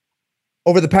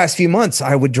 Over the past few months,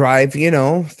 I would drive,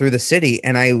 through the city,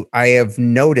 and I have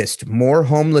noticed more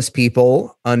homeless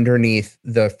people underneath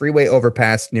the freeway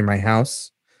overpass near my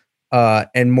house,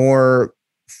 and more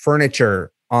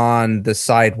furniture on the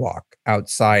sidewalk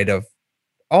outside of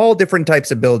all different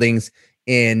types of buildings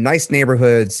in nice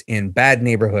neighborhoods, in bad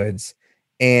neighborhoods.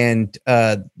 And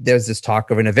there's this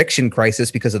talk of an eviction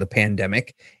crisis because of the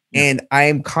pandemic. Yeah. And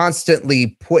I'm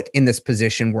constantly put in this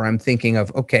position where I'm thinking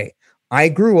of, okay, I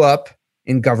grew up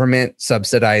in government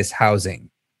subsidized housing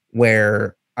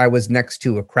where I was next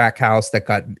to a crack house that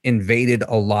got raided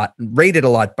a lot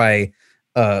by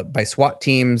SWAT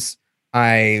teams.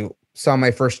 I saw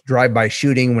my first drive-by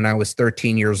shooting when I was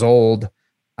 13 years old.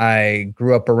 I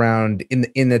grew up around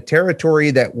in a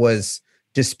territory that was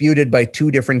disputed by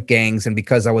two different gangs. And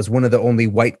because I was one of the only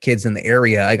white kids in the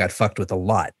area, I got fucked with a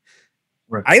lot.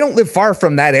 Right. I don't live far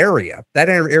from that area. That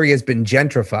area has been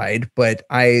gentrified, but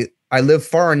I live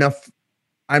far enough.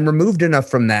 I'm removed enough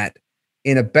from that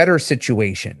in a better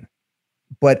situation,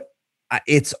 but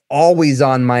it's always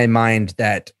on my mind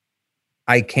that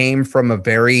I came from a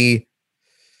very,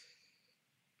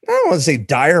 I don't want to say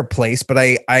dire place, but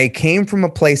I came from a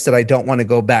place that I don't want to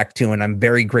go back to. And I'm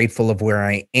very grateful of where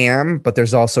I am, but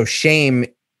there's also shame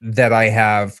that I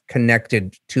have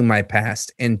connected to my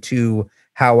past and to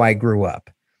how I grew up.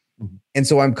 And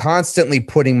so I'm constantly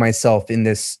putting myself in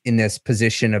this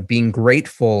position of being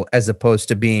grateful as opposed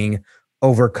to being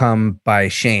overcome by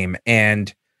shame,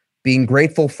 and being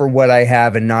grateful for what I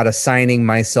have and not assigning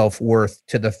my self-worth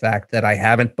to the fact that I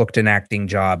haven't booked an acting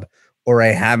job, or I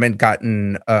haven't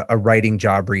gotten a writing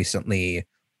job recently,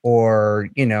 or,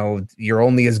 you're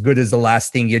only as good as the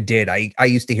last thing you did. I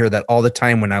used to hear that all the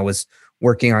time when I was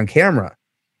working on camera.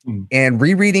 And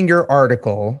rereading your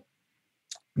article,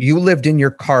 you lived in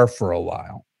your car for a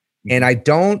while, and I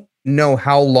don't know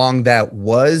how long that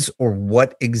was or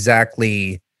what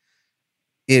exactly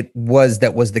it was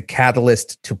that was the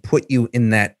catalyst to put you in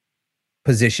that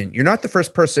position. You're not the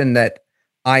first person that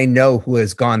I know who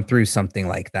has gone through something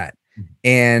like that.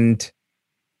 And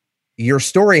your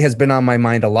story has been on my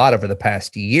mind a lot over the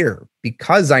past year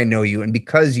because I know you, and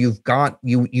because you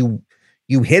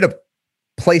hit a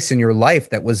place in your life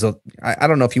that was I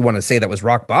don't know if you want to say that was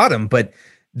rock bottom, but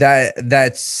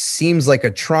that seems like a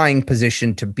trying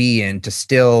position to be in, to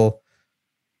still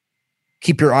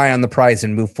keep your eye on the prize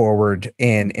and move forward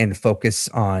and focus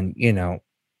on,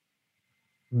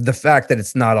 the fact that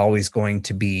it's not always going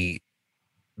to be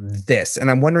this.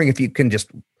 And I'm wondering if you can just,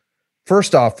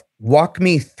 first off, walk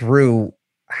me through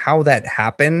how that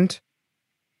happened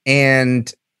and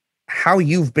how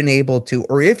you've been able to,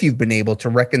 or if you've been able to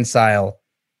reconcile.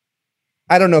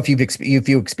 I don't know if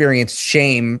you experienced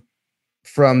shame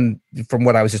from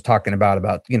what I was just talking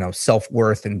about,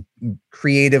 self-worth and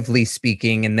creatively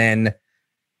speaking, and then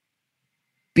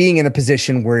being in a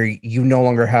position where you no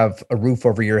longer have a roof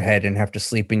over your head and have to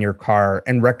sleep in your car,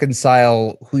 and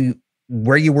reconcile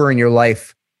where you were in your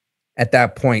life at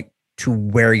that point to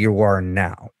where you are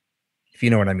now, if you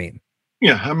know what I mean.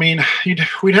 Yeah. I mean,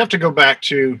 we'd have to go back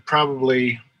to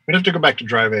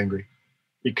Drive Angry,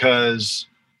 because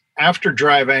after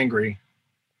Drive Angry,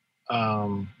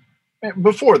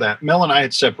 before that, Mel and I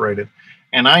had separated,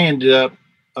 and I ended up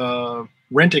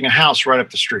renting a house right up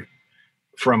the street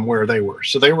from where they were.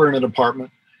 So they were in an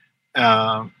apartment.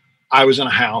 I was in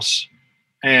a house,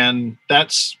 and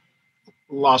that's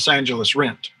Los Angeles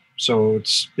rent. So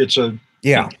it's a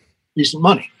decent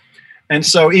money. And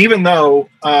so even though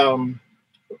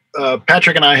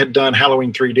Patrick and I had done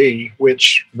Halloween 3D,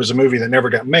 which was a movie that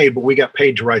never got made, but we got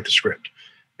paid to write the script,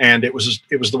 and it was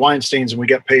the Weinsteins, and we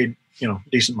got paid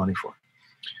decent money for it.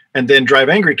 And then Drive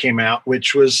Angry came out,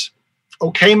 which was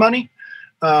okay money.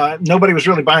 Nobody was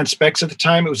really buying specs at the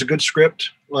time. It was a good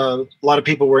script. A lot of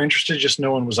people were interested, just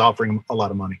no one was offering a lot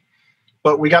of money.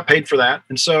 But we got paid for that.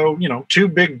 And so,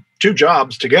 two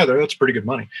jobs together, that's pretty good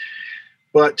money.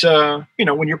 But,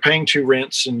 when you're paying two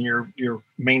rents and you're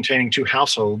maintaining two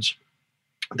households,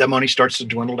 that money starts to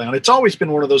dwindle down. It's always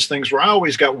been one of those things where I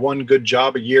always got one good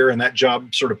job a year, and that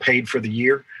job sort of paid for the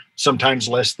year, sometimes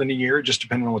less than a year, just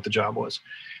depending on what the job was.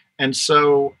 And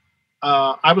so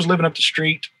I was living up the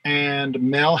street, and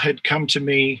Mel had come to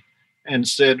me and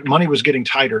said money was getting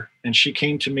tighter. And she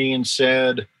came to me and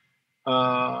said,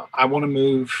 I want to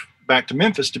move back to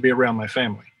Memphis to be around my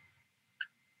family.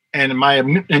 and my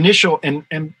initial,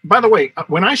 and by the way,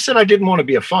 when I said I didn't want to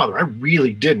be a father, I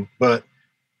really didn't, but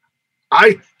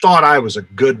I thought I was a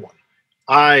good one.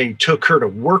 I took her to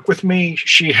work with me.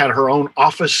 She had her own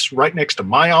office right next to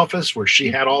my office where she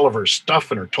had all of her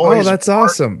stuff and her toys. Oh, that's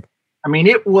awesome. I mean,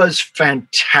 it was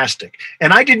fantastic.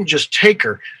 And I didn't just take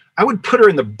her. I would put her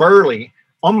in the Burley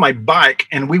on my bike,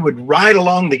 and we would ride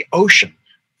along the ocean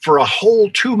for a whole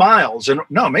 2 miles, and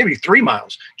no, maybe 3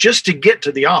 miles, just to get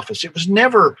to the office. It was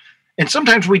never, and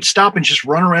sometimes we'd stop and just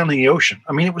run around in the ocean.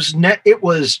 I mean, and it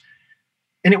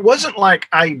wasn't like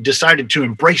I decided to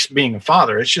embrace being a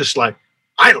father. It's just like,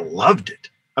 I loved it.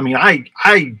 I mean,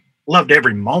 I loved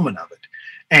every moment of it.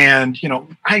 And,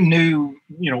 I knew,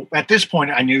 at this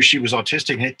point I knew she was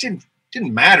autistic, and it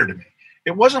didn't matter to me.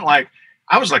 It wasn't like,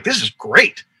 I was like, this is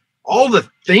great. All the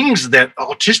things that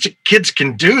autistic kids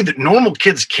can do that normal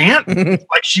kids can't,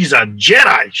 like she's a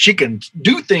Jedi. She can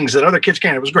do things that other kids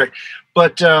can't. It was great.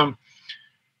 But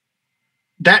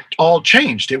that all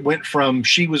changed. It went from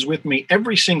she was with me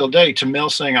every single day to Mel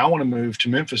saying, I want to move to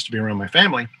Memphis to be around my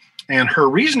family. And her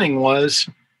reasoning was,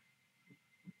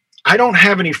 I don't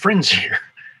have any friends here.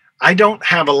 I don't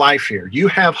have a life here. You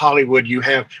have Hollywood.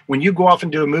 When you go off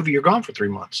and do a movie, you're gone for 3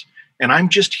 months. And I'm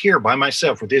just here by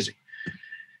myself with Izzy.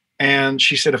 And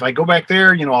she said, if I go back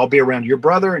there, I'll be around your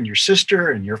brother and your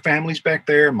sister, and your family's back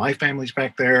there, my family's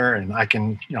back there. And I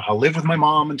can, I'll live with my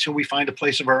mom until we find a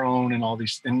place of our own and all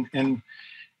these. And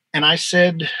I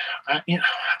said,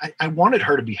 I wanted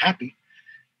her to be happy.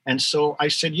 And so I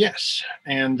said, yes.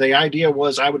 And the idea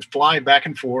was I would fly back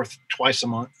and forth twice a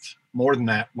month, more than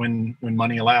that when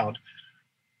money allowed,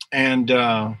 and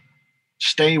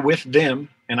stay with them.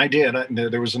 And I did.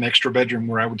 There was an extra bedroom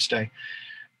where I would stay.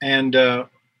 And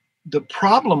the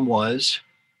problem was,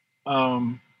 we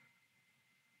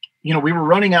were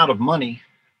running out of money,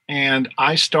 and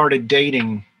I started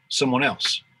dating someone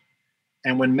else.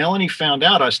 And when Melanie found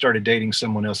out I started dating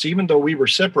someone else, even though we were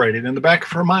separated, in the back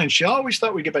of her mind, she always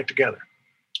thought we'd get back together.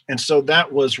 And so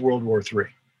that was World War III,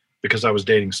 because I was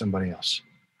dating somebody else.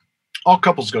 All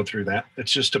couples go through that.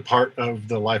 It's just a part of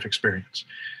the life experience.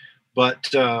 But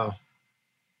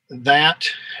that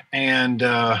and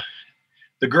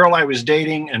the girl I was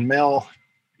dating and Mel,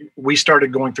 we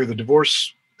started going through the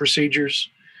divorce procedures.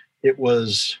 It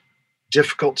was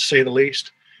difficult, to say the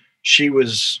least. She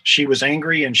was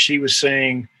angry, and she was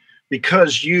saying,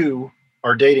 because you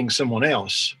are dating someone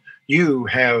else, you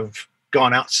have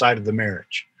gone outside of the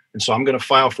marriage. And so I'm going to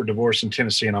file for divorce in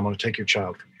Tennessee, and I'm going to take your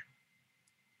child from you.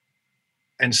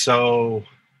 And so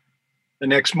the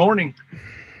next morning,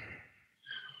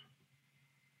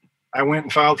 I went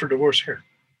and filed for divorce here.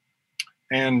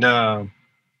 And I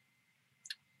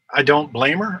don't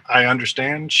blame her. I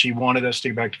understand. She wanted us to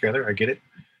get back together. I get it.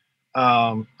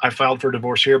 I filed for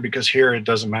divorce here because here it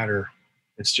doesn't matter.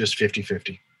 It's just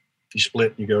 50-50. You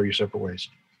split, you go your separate ways.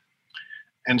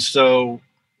 And so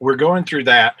we're going through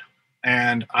that,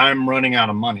 and I'm running out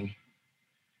of money.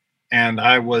 And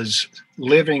I was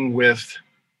living with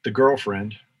the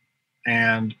girlfriend,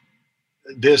 and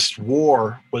this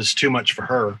war was too much for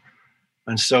her.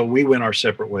 And so we went our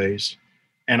separate ways.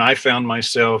 And I found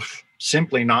myself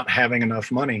simply not having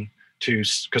enough money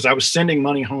because I was sending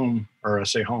money home, or I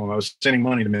say home, I was sending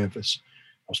money to Memphis.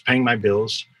 I was paying my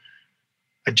bills.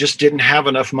 I just didn't have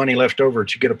enough money left over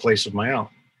to get a place of my own.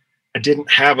 I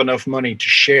didn't have enough money to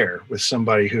share with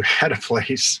somebody who had a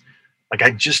place. Like,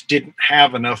 I just didn't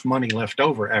have enough money left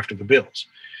over after the bills.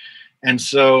 And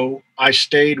so I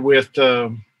stayed with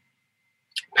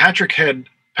Patrick had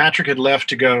left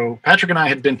to go. Patrick and I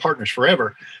had been partners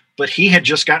forever, but he had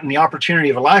just gotten the opportunity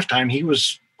of a lifetime. He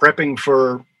was prepping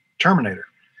for Terminator.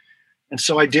 And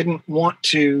so I didn't want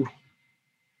to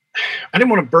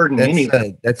burden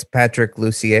anyone. That's Patrick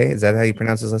Lussier. Is that how you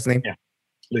pronounce his last name? Yeah.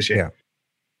 Lussier. Yeah.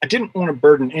 I didn't want to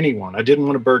burden anyone. I didn't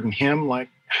want to burden him. I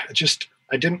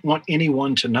didn't want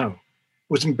anyone to know. It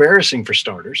was embarrassing, for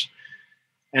starters.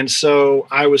 And so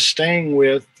I was staying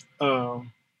with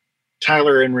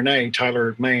Tyler and Renee,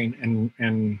 Tyler Main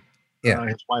and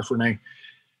his wife Renee.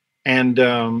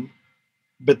 And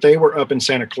but they were up in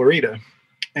Santa Clarita,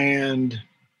 and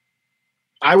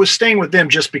I was staying with them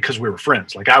just because we were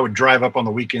friends. Like, I would drive up on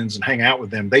the weekends and hang out with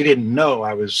them. They didn't know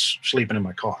I was sleeping in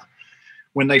my car.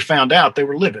 When they found out, they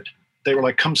were livid. They were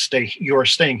like, come stay. You are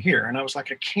staying here. And I was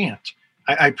like, I can't.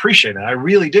 I appreciate it. I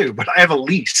really do. But I have a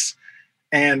lease.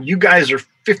 And you guys are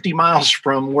 50 miles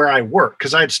from where I work,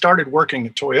 because I had started working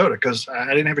at Toyota because I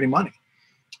didn't have any money.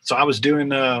 So I was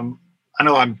doing, I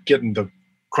know I'm getting the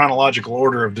chronological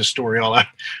order of this story all out.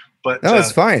 But no,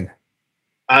 it's fine.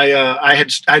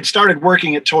 I'd started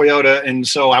working at Toyota, and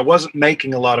so I wasn't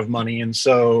making a lot of money, and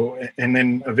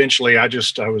then eventually I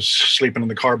was sleeping in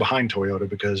the car behind Toyota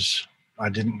because I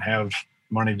didn't have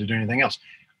money to do anything else.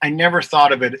 I never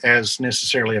thought of it as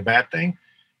necessarily a bad thing.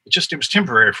 It was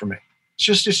temporary for me.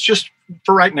 It's just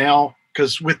for right now,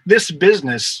 because with this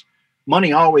business,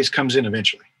 money always comes in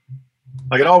eventually.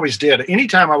 Like it always did.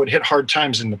 Anytime I would hit hard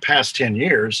times in the past 10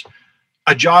 years,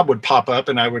 a job would pop up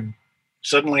and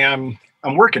suddenly I'm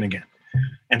working again.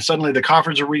 And suddenly the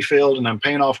coffers are refilled and I'm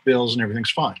paying off bills and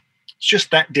everything's fine. It's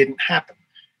just that didn't happen.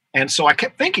 And so I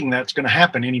kept thinking that's going to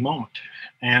happen any moment.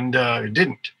 And it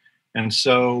didn't. And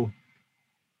so,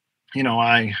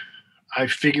 I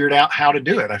figured out how to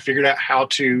do it. I figured out how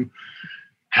to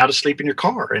sleep in your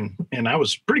car. And I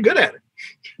was pretty good at it.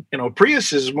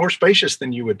 Prius is more spacious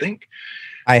than you would think.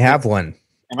 I have one.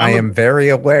 I am very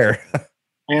aware.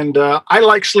 And I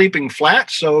like sleeping flat,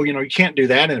 so you can't do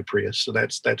that in a Prius. So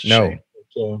that's a shame.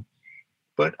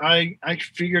 But I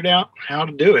figured out how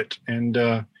to do it, and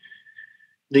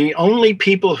the only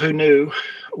people who knew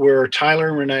were Tyler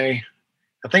and Renee.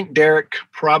 I think Derek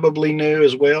probably knew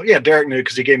as well. Yeah, Derek knew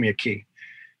because he gave me a key.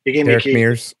 He gave Derek me a key.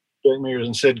 Mears. Derek Mears,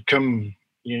 and said, "Come,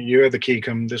 you have the key.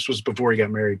 Come." This was before he got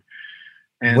married.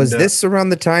 And, was this around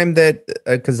the time that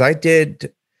because I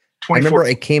did? I remember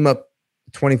it came up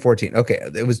 2014. Okay,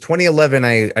 it was 2011.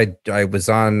 I was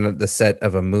on the set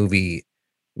of a movie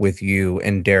with you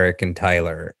and Derek and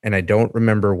Tyler, and I don't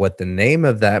remember what the name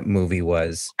of that movie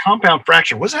was. Compound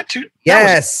Fracture. Was that too?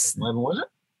 Yes. Was it?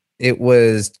 It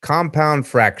was Compound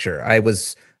Fracture. I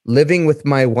was living with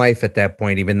my wife at that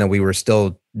point, even though we were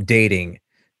still dating,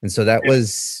 and so that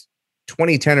was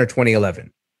 2010 or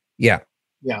 2011. Yeah.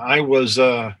 Yeah, I was.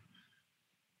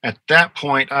 At that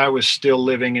point, I was still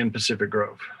living in Pacific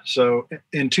Grove. So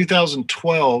in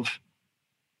 2012,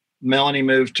 Melanie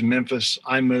moved to Memphis.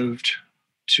 I moved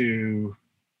to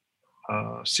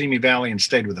Simi Valley and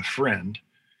stayed with a friend.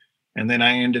 And then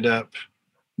I ended up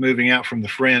moving out from the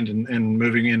friend and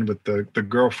moving in with the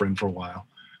girlfriend for a while.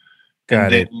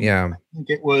 Got it. Yeah. I think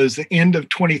it was the end of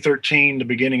 2013, the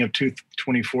beginning of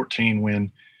 2014,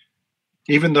 when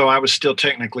even though I was still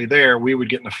technically there, we would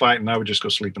get in a fight and I would just go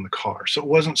sleep in the car. So it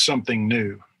wasn't something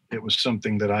new. It was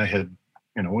something that I had,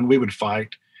 when we would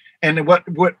fight. And what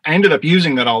I ended up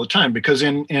using that all the time, because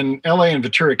in LA and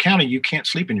Ventura County, you can't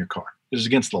sleep in your car. It's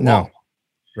against the law.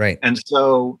 Right. And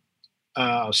so,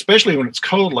 especially when it's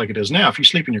cold like it is now, if you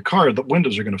sleep in your car, the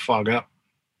windows are going to fog up.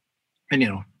 And,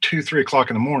 2-3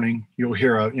 o'clock in the morning, you'll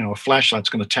hear a flashlight's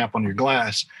going to tap on your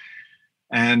glass.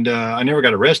 And I never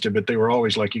got arrested, but they were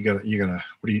always like, you gotta,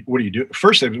 what do you do?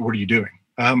 First, they said, what are you doing?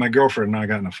 My girlfriend and I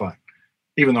got in a fight,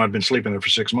 even though I'd been sleeping there for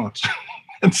 6 months.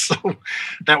 And so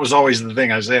that was always the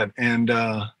thing I said. And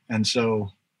so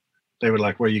they were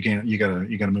like, well, you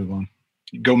gotta move on.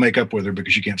 Go make up with her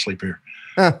because you can't sleep here.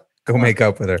 Go make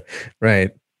up with her.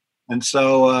 Right. And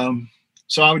so,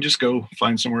 so I would just go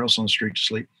find somewhere else on the street to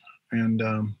sleep. And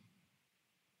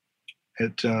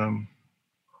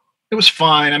it was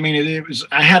fine. I mean,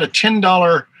 I had a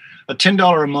 $10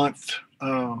 a month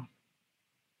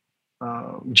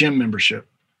gym membership,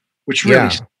 which really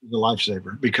was a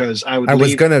lifesaver because I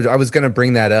was gonna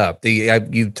bring that up.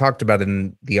 You talked about it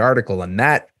in the article, and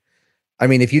that, I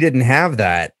mean, if you didn't have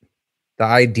that, the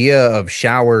idea of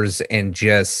showers and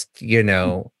just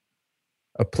a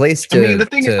place to. I mean, the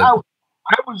thing is,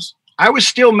 I was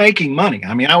still making money.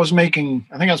 I mean, I think I was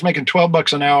making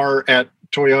 $12 an hour at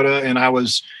Toyota,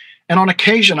 and on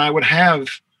occasion I would have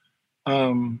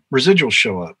residuals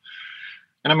show up.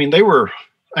 And I mean,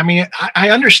 I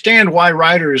understand why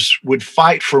writers would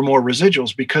fight for more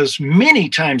residuals, because many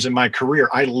times in my career,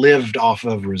 I lived off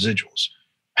of residuals.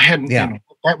 I had,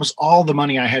 that was all the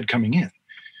money I had coming in.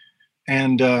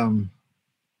 And, and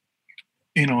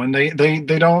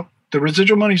the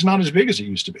residual money's not as big as it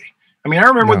used to be. I mean, I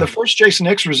remember the first Jason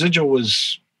X residual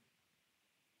was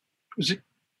it,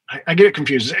 I get it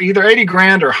confused. Either 80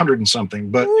 grand or 100 and something,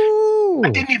 but I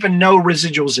didn't even know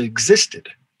residuals existed.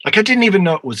 Like, I didn't even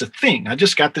know it was a thing. I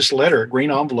just got this letter, a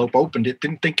green envelope, opened it,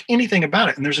 didn't think anything about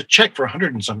it. And there's a check for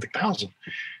 100 and something thousand.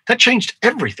 That changed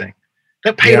everything.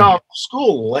 That paid off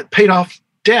school. That paid off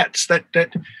debts. That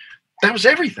was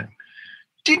everything.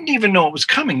 Didn't even know it was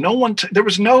coming. There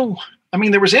was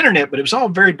internet, but it was all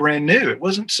very brand new. It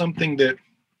wasn't something that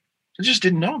I just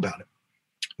didn't know about it.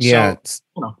 Yeah.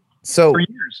 For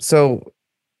years. So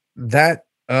that,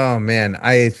 oh man,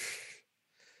 I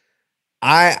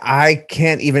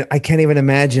can't even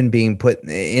imagine being put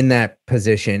in that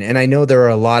position. And I know there are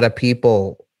a lot of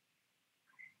people.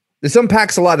 This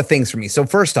unpacks a lot of things for me. So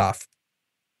first off,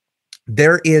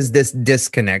 there is this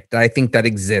disconnect I think that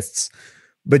exists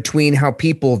between how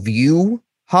people view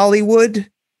Hollywood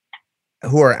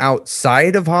who are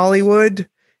outside of Hollywood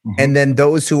and then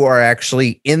those who are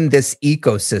actually in this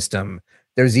ecosystem.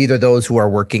 There's either those who are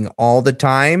working all the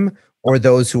time or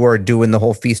those who are doing the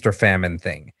whole feast or famine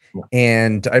thing. Yeah.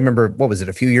 And I remember, what was it,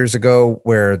 a few years ago,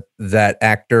 where that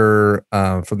actor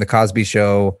from the Cosby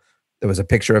Show, there was a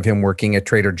picture of him working at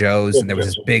Trader Joe's, and there was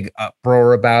this big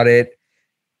uproar about it.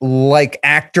 Like,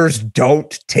 actors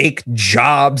don't take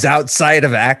jobs outside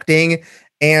of acting.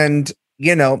 And,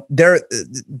 you know, there's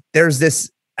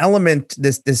this element,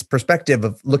 this perspective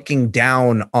of looking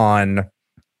down on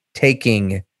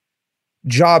taking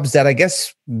jobs that I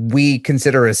guess we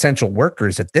consider essential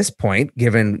workers at this point,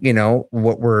 given, you know,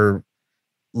 what we're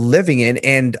living in.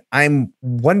 And I'm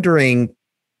wondering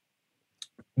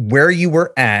where you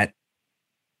were at.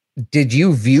 Did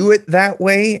you view it that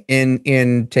way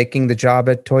in taking the job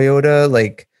at Toyota?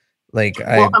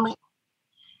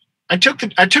 I took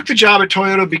the job at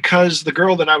Toyota because the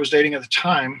girl that I was dating at the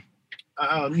time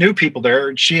knew people there,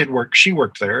 and she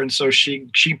worked there, and so she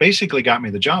basically got me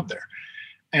the job there.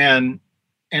 And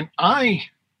I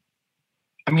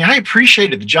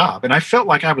appreciated the job, and I felt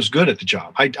like I was good at the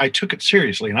job. I took it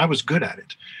seriously, and I was good at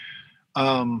it.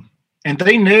 And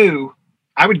they knew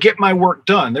I would get my work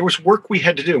done. There was work we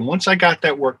had to do. And once I got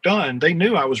that work done, they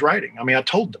knew I was writing. I mean, I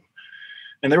told them,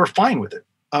 and they were fine with it.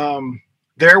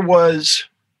 There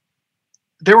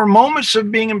were moments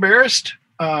of being embarrassed.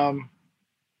 There's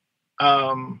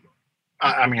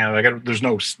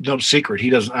no secret. He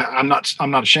doesn't. I'm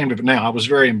not ashamed of it now. I was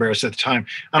very embarrassed at the time.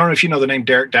 I don't know if you know the name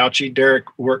Derek Douchy. Derek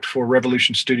worked for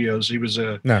Revolution Studios. He was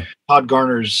Todd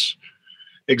Garner's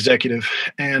executive.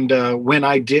 And when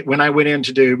I went in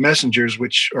to do Messengers,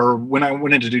 when I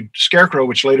went in to do Scarecrow,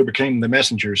 which later became the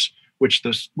Messengers,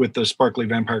 with the sparkly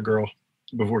vampire girl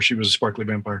before she was a sparkly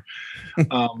vampire.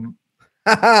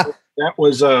 That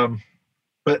was.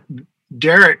 But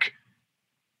Derek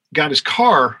got his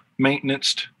car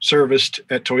serviced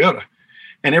at Toyota.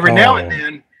 And every now and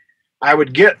then I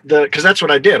would get because that's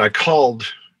what I did. I called,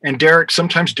 and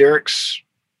sometimes Derek's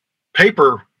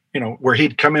paper, you know, where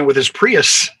he'd come in with his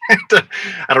Prius. I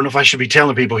don't know if I should be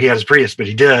telling people he had his Prius, but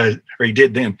he did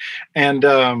then. And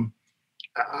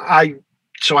I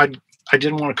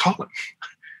didn't want to call him.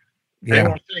 I didn't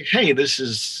want to say, hey, this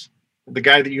is the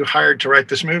guy that you hired to write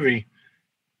this movie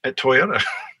at Toyota.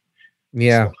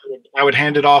 Yeah. So I would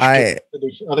hand it off to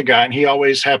the other guy, and he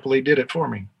always happily did it for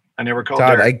me. I never called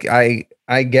Todd.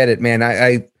 I get it, man.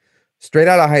 I straight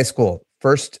out of high school,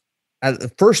 first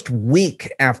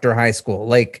week after high school,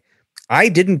 like, I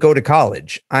didn't go to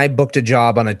college. I booked a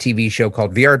job on a TV show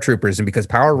called VR Troopers. And because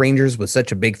Power Rangers was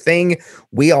such a big thing,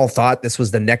 we all thought this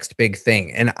was the next big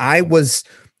thing. And I was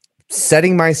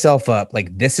setting myself up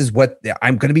like, this is what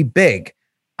I'm going to be big.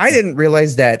 I didn't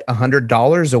realize that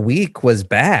 $100 a week was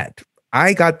bad.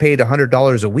 I got paid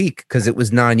 $100 a week because it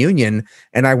was non-union,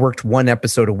 and I worked one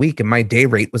episode a week, and my day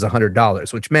rate was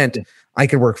 $100, which meant I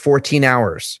could work 14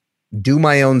 hours, do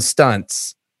my own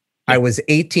stunts. I was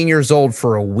 18 years old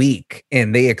for a week,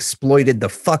 and they exploited the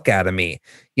fuck out of me.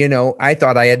 You know, I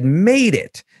thought I had made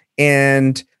it.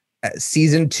 And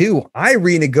season 2, I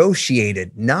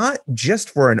renegotiated, not just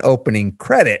for an opening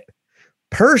credit.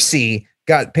 Percy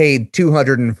got paid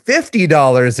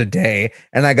 $250 a day,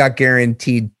 and I got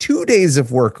guaranteed 2 days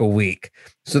of work a week.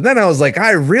 So then I was like,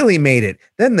 I really made it.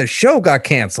 Then the show got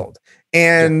canceled.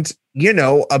 And, you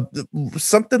know,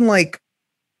 something like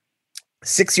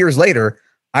 6 years later,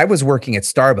 I was working at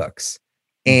Starbucks,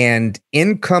 and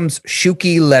in comes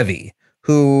Shuki Levy,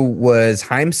 who was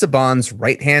Haim Saban's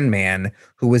right-hand man,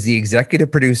 who was the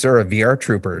executive producer of VR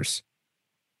Troopers.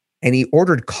 And he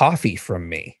ordered coffee from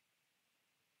me.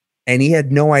 And he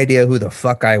had no idea who the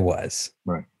fuck I was.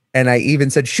 Right. And I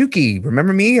even said, Shuki,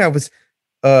 remember me? I was,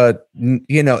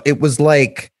 you know, it was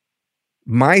like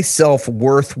my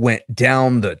self-worth went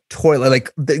down the toilet.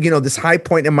 Like, this high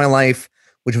point in my life,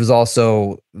 which was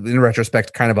also, in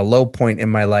retrospect, kind of a low point in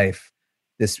my life.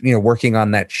 This, you know, working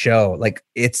on that show, like,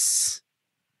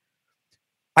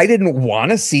 I didn't want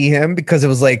to see him because it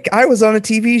was like, I was on a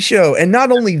TV show. And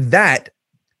not only that,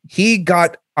 he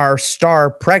got our star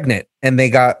pregnant, and they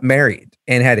got married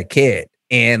and had a kid.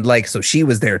 And like, so she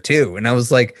was there too. And I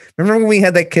was like, remember when we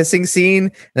had that kissing scene,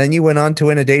 and then you went on to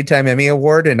win a Daytime Emmy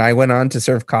Award, and I went on to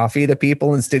serve coffee to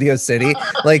people in Studio City.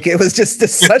 Like, it was just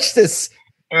this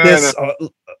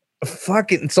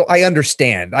fucking, so I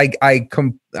understand. I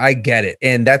get it.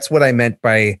 And that's what I meant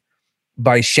by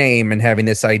shame and having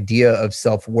this idea of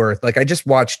self-worth. Like, I just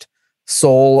watched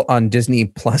Soul on Disney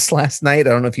Plus last night.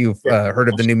 I don't know if you've heard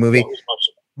of the new movie.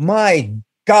 My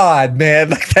God, man,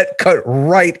 like, that cut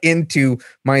right into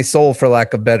my soul, for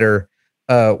lack of better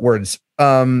words.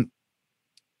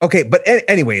 Okay, but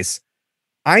anyways,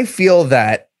 I feel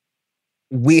that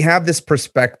we have this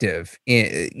perspective,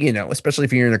 especially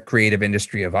if you're in a creative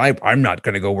industry of I'm not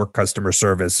going to go work customer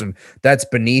service and that's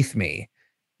beneath me.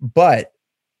 But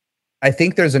I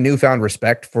think there's a newfound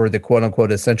respect for the quote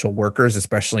unquote essential workers,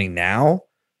 especially now,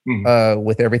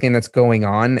 with everything that's going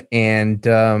on. And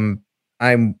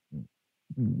I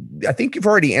think you've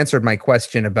already answered my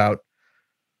question about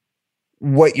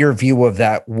what your view of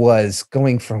that was,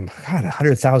 going from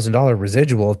 $100,000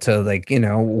 residual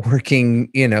to working,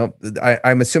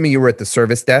 I'm assuming you were at the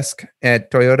service desk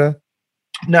at Toyota.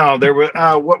 No, there were,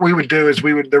 what we would do is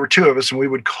there were two of us, and we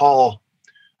would call,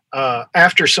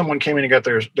 after someone came in and got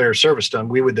their service done,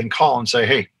 we would then call and say,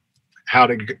 hey, how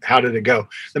did it go?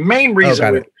 The main reason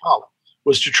we would call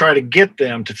was to try to get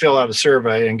them to fill out a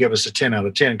survey and give us a 10 out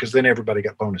of 10, because then everybody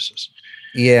got bonuses.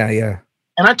 Yeah.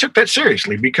 And I took that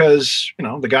seriously because,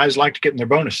 the guys liked getting their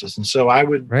bonuses. And so I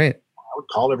would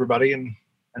call everybody and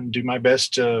do my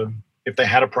best to, if they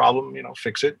had a problem,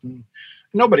 fix it. And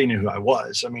nobody knew who I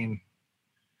was. I mean,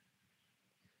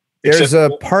 there's a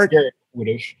part,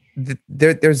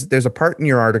 there's a part in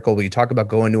your article where you talk about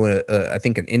going to I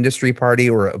think an industry party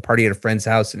or a party at a friend's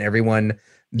house, and everyone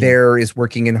there is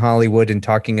working in Hollywood and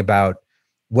talking about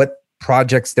what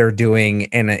projects they're doing,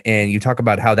 and you talk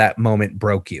about how that moment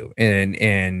broke you,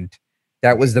 and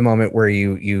that was the moment where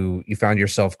you found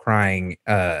yourself crying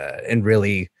and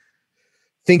really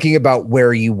thinking about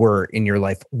where you were in your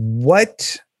life.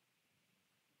 What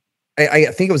I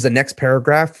think it was the next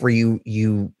paragraph where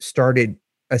you started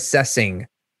assessing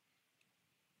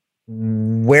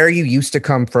where you used to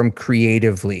come from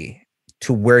creatively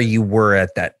to where you were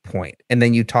at that point, and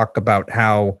then you talk about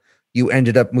how you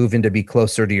ended up moving to be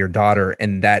closer to your daughter,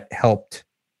 and that helped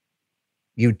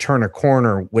you turn a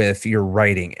corner with your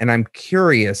writing. And I'm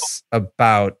curious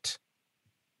about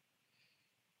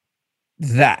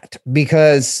that,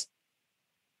 because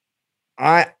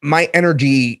my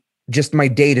energy, just my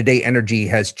day-to-day energy,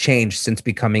 has changed since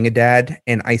becoming a dad,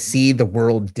 and I see the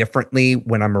world differently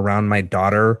when I'm around my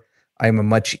daughter. I'm a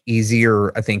much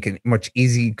easier, I think,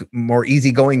 more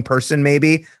easygoing person.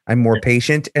 Maybe I'm more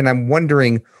patient, and I'm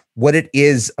wondering what it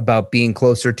is about being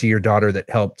closer to your daughter that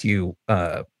helped you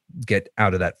get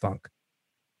out of that funk.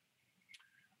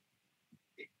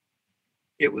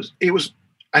 It was,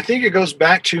 I think it goes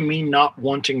back to me not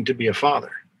wanting to be a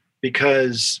father,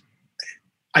 because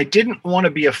I didn't want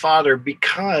to be a father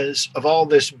because of all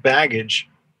this baggage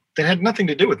that had nothing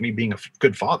to do with me being a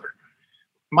good father.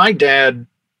 My dad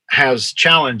has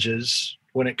challenges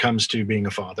when it comes to being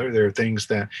a father. There are things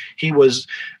that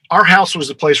our house was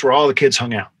the place where all the kids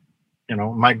hung out.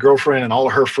 My girlfriend and all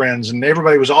of her friends and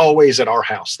everybody was always at our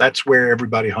house. That's where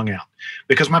everybody hung out,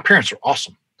 because my parents were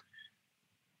awesome,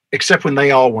 except when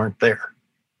they all weren't there.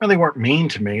 Well, they weren't mean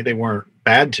to me. They weren't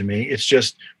bad to me. It's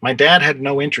just my dad had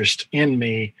no interest in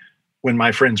me when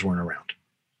my friends weren't around.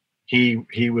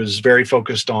 He was very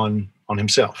focused on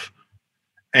himself.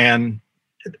 And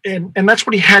that's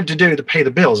what he had to do to pay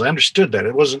the bills. I understood that.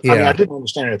 It wasn't, I didn't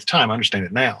understand it at the time. I understand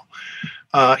it now.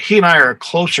 He and I are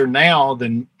closer now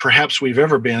than perhaps we've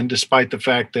ever been, despite the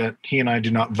fact that he and I do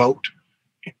not vote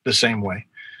the same way.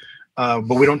 But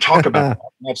we don't talk about that.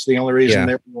 That's the only reason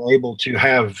that we're able to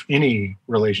have any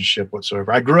relationship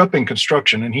whatsoever. I grew up in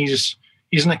construction, and he's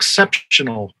an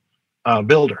exceptional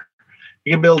builder.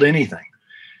 He can build anything.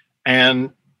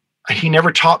 And he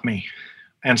never taught me.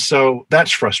 And so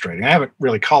that's frustrating. I haven't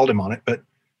really called him on it, but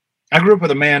I grew up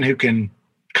with a man who can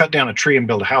cut down a tree and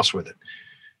build a house with it.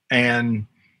 And,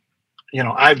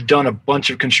 I've done a bunch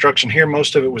of construction here.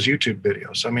 Most of it was YouTube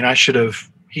videos. I mean,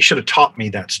 he should have taught me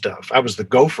that stuff. I was the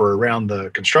gopher around the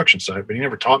construction site, but he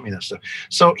never taught me that stuff.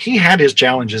 So he had his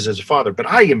challenges as a father, but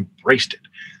I embraced it.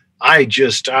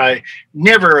 I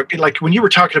never, like when you were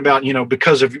talking about,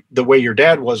 because of the way your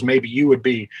dad was, maybe you would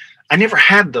be, I never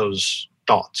had those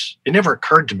thoughts. It never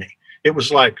occurred to me. It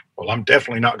was like, well, I'm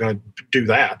definitely not going to do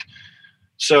that.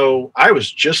 So I was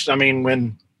just,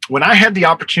 when I had the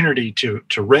opportunity to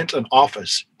rent an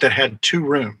office that had 2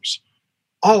 rooms,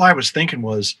 all I was thinking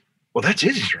was, well, that's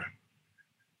Izzy's room.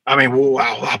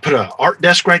 I'll put an art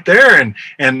desk right there,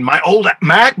 and my old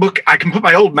MacBook. I can put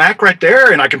my old Mac right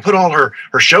there, and I can put all her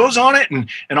shows on it,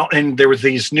 and there was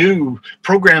these new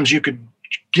programs you could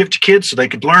give to kids so they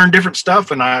could learn different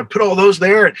stuff, and I put all those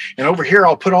there, and over here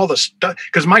I'll put all the stuff,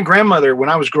 because my grandmother, when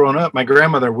I was growing up, my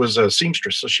grandmother was a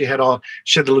seamstress, so she had the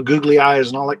little googly eyes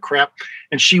and all that crap,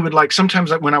 and she would, like,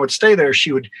 sometimes when I would stay there,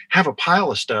 she would have a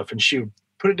pile of stuff, and she would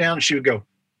put it down, and she would go,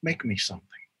 make me something.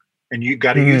 And you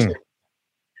got to use it.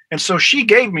 And so she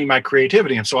gave me my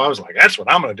creativity. And so I was like, that's what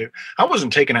I'm going to do. I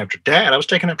wasn't taking after dad. I was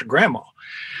taking after grandma.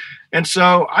 And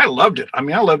so I loved it. I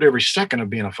mean, I loved every second of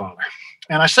being a father.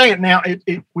 And I say it now,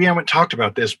 we haven't talked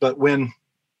about this, but when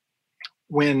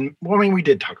we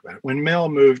did talk about it. When Mel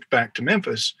moved back to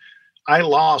Memphis, I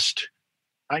lost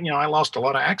a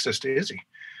lot of access to Izzy.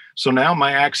 So now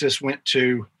my access went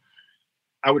to,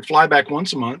 I would fly back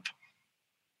once a month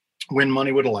when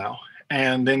money would allow.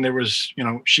 And then there was,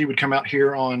 she would come out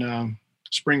here on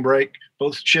spring break.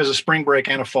 She has a spring break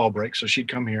and a fall break. So she'd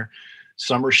come here.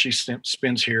 Summer she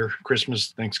spends here,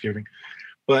 Christmas, Thanksgiving.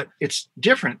 But it's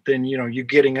different than, you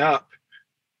getting up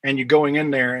and you going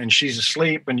in there and she's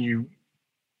asleep and you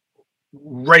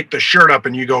rake the shirt up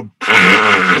and you go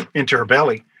into her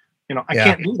belly. I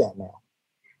can't do that now.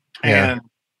 Yeah.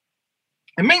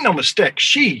 And make no mistake,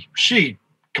 she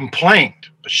complained,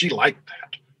 but she liked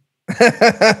Yeah.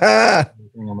 that.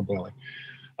 On the belly.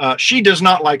 She does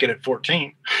not like it at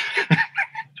 14.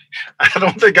 I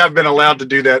don't think I've been allowed to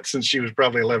do that since she was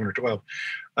probably 11 or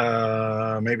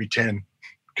 12, maybe 10,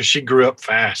 because she grew up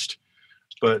fast.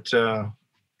 But, I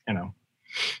don't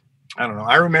know.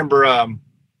 I remember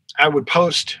I would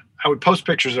post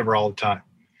pictures of her all the time.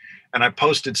 And I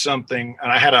posted something,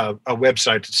 and I had a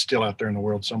website that's still out there in the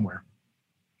world somewhere,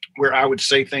 where I would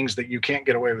say things that you can't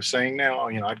get away with saying now.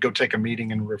 I'd go take a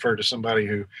meeting and refer to somebody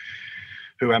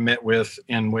who I met with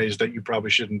in ways that you probably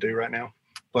shouldn't do right now.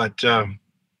 But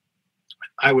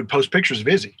I would post pictures of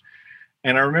Izzy.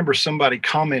 And I remember somebody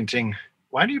commenting,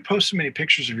 "Why do you post so many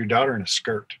pictures of your daughter in a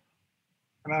skirt?"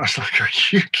 And I was like, "Are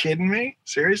you kidding me?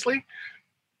 Seriously?"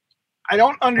 I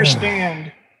don't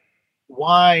understand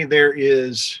why there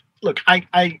is, look,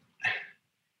 I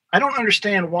don't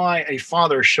understand why a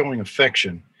father showing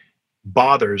affection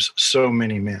bothers so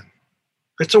many men.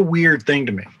 It's a weird thing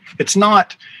to me. It's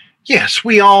not, yes,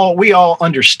 we all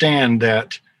understand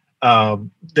that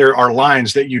there are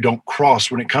lines that you don't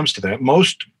cross when it comes to that.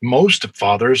 Most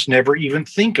fathers never even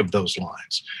think of those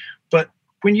lines. But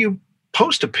when you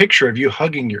post a picture of you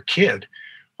hugging your kid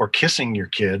or kissing your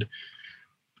kid,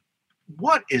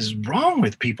 what is wrong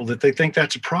with people that they think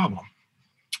that's a problem?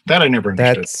 That I never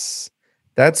understood.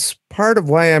 That's part of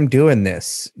why I'm doing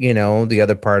this. The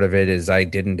other part of it is I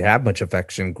didn't have much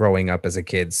affection growing up as a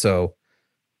kid. So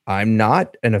I'm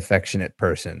not an affectionate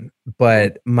person,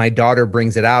 but my daughter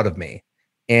brings it out of me.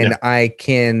 And I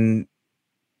can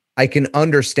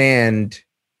understand.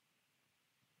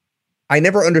 I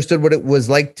never understood what it was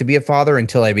like to be a father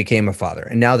until I became a father.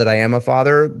 And now that I am a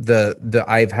father,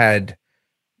 I've had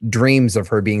dreams of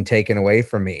her being taken away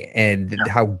from me, and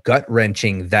how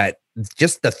gut-wrenching that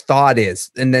just the thought is.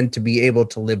 And then to be able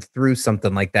to live through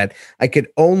something like that, I could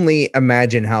only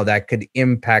imagine how that could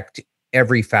impact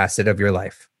every facet of your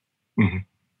life. Mm-hmm.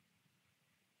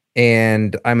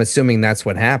 And I'm assuming that's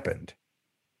what happened.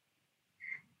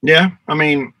 Yeah. I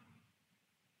mean,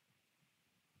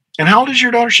 and how old is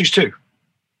your daughter? She's 2.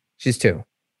 She's 2.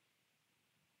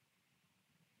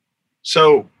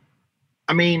 So,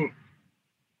 I mean,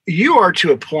 you are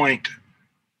to a point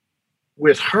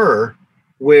with her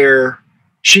where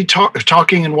she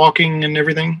talking and walking and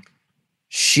everything.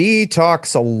 She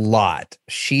talks a lot.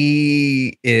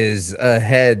 She is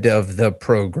ahead of the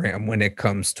program when it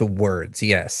comes to words.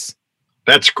 Yes.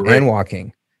 That's great. And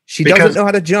walking. She doesn't know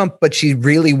how to jump, but she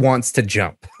really wants to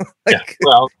jump.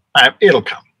 It'll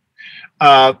come.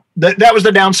 That was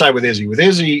the downside with Izzy. With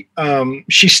Izzy,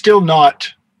 she's still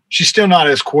not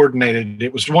as coordinated.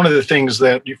 It was one of the things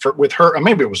that with her,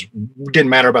 maybe didn't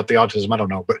matter about the autism. I don't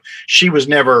know, but she was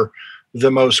never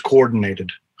the most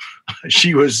coordinated.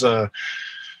 She was,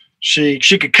 she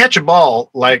could catch a ball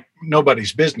like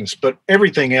nobody's business, but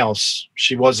everything else,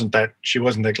 she wasn't that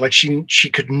like she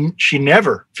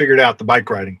never figured out the bike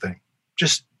riding thing.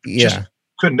 Just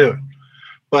couldn't do it.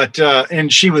 But,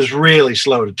 and she was really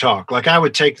slow to talk. Like I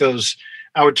would take those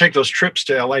trips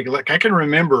to LA. Like I can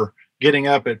remember getting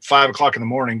up at 5:00 in the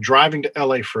morning, driving to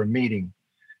LA for a meeting,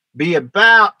 be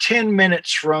about 10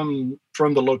 minutes from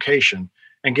the location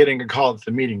and getting a call that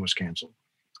the meeting was canceled,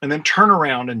 and then turn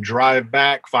around and drive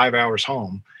back 5 hours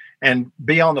home and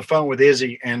be on the phone with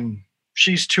Izzy. And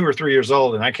she's 2 or 3 years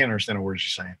old and I can't understand a word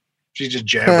she's saying. She's just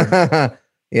jabbering.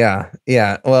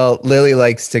 Yeah. Well, Lily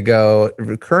likes to go.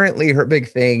 Currently, her big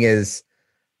thing is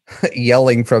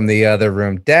yelling from the other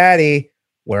room, "Daddy,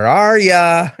 where are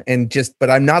ya?" But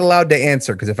I'm not allowed to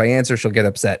answer because if I answer, she'll get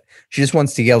upset. She just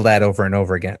wants to yell that over and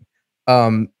over again.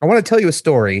 I want to tell you a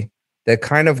story that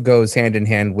kind of goes hand in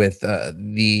hand with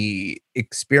the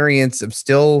experience of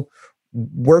still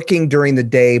working during the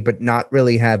day, but not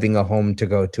really having a home to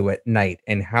go to at night,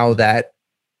 and how that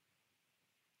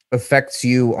affects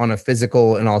you on a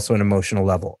physical and also an emotional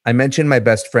level. I mentioned my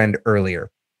best friend earlier.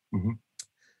 Mm-hmm.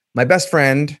 My best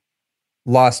friend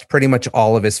lost pretty much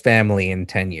all of his family in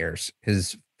 10 years.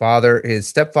 His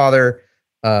stepfather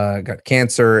got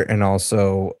cancer and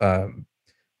also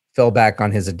fell back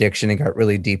on his addiction and got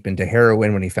really deep into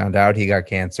heroin when he found out he got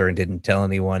cancer and didn't tell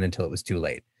anyone until it was too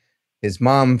late. His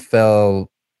mom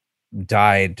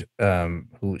died.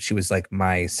 Who she was like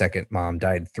my second mom,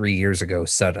 died 3 years ago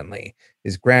suddenly.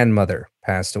 His grandmother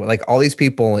passed away. Like all these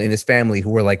people in his family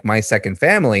who were like my second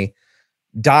family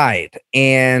died.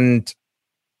 And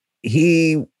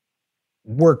he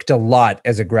worked a lot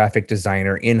as a graphic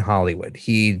designer in Hollywood.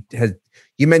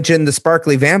 You mentioned the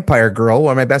sparkly vampire girl,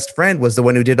 or my best friend was the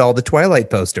one who did all the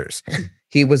Twilight posters.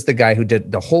 He was the guy who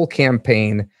did the whole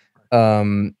campaign.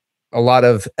 A lot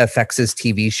of FX's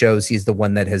TV shows. He's the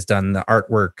one that has done the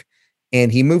artwork.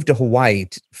 And he moved to Hawaii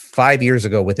 5 years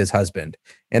ago with his husband.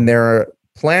 And their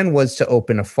plan was to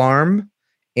open a farm.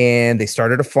 And they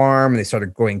started a farm and they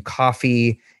started growing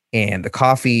coffee. And the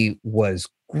coffee was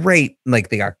great. Like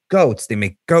they got goats, they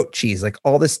make goat cheese, like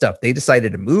all this stuff. They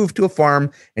decided to move to a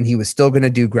farm and he was still going to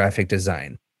do graphic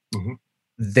design. Mm-hmm.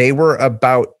 They were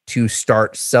about to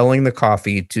start selling the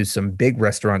coffee to some big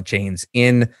restaurant chains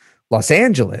in Los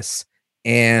Angeles,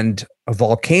 and a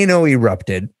volcano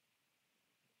erupted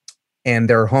and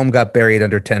their home got buried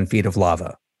under 10 feet of lava.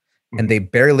 Mm-hmm. And they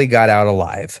barely got out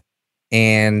alive.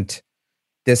 And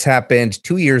this happened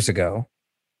 2 years ago,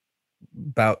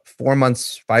 about 5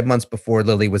 months before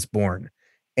Lily was born.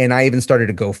 And I even started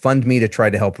a GoFundMe to try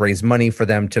to help raise money for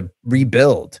them to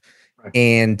rebuild. Right.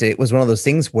 And it was one of those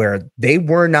things where they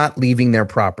were not leaving their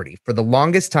property for the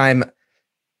longest time.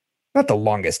 Not the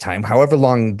longest time, however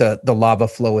long the lava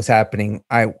flow was happening.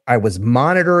 I was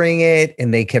monitoring it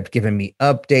and they kept giving me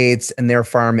updates, and their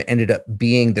farm ended up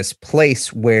being this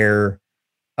place where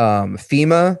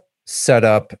FEMA set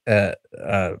up a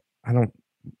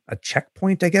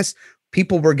checkpoint, I guess.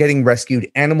 People were getting rescued,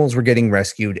 animals were getting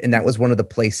rescued, and that was one of the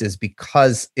places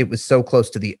because it was so close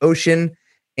to the ocean.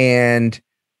 And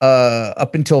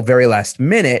up until very last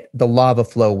minute, the lava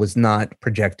flow was not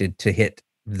projected to hit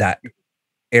that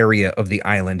area of the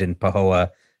island in Pahoa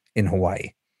in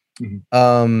Hawaii.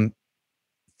 Mm-hmm.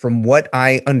 From what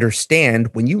I understand,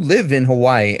 when you live in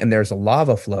Hawaii and there's a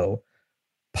lava flow,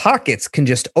 pockets can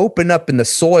just open up in the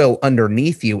soil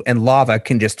underneath you and lava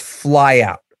can just fly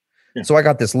out. Yeah. So I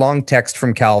got this long text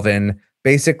from Calvin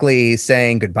basically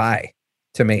saying goodbye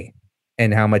to me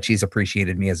and how much he's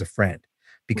appreciated me as a friend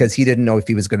because he didn't know if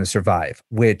he was going to survive,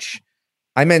 which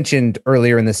I mentioned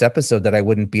earlier in this episode that I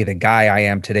wouldn't be the guy I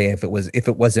am today if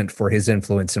it wasn't for his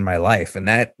influence in my life. And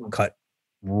that cut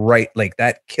right, like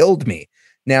that killed me.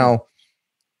 Now,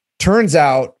 turns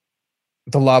out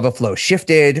the lava flow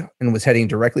shifted and was heading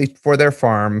directly for their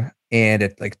farm. And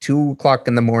at like 2:00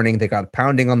 in the morning, they got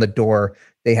pounding on the door.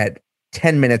 They had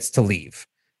 10 minutes to leave.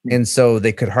 And so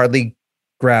they could hardly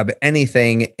grab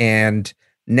anything. And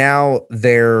now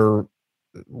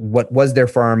what was their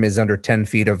farm is under 10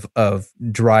 feet of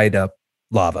dried up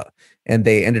lava. And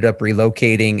they ended up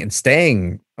relocating and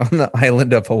staying on the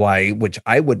island of Hawaii, which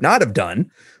I would not have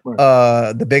done.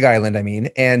 Right. The big island, I mean.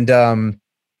 And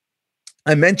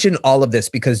I mention all of this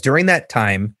because during that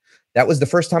time, that was the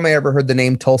first time I ever heard the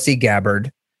name Tulsi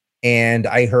Gabbard. And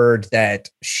I heard that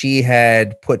she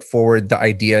had put forward the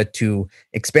idea to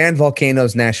expand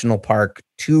Volcanoes National Park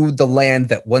to the land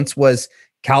that once was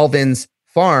Calvin's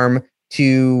farm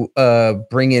to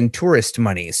bring in tourist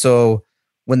money. So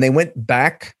when they went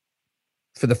back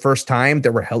for the first time,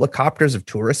 there were helicopters of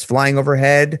tourists flying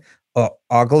overhead,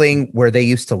 ogling where they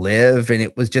used to live. And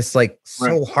it was just like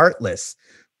so heartless.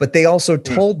 But they also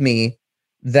told me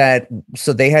that,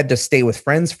 so they had to stay with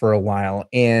friends for a while.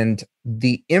 And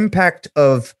the impact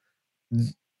of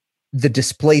the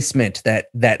displacement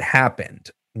that happened,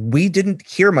 we didn't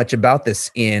hear much about this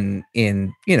in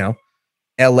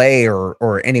LA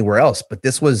or anywhere else, but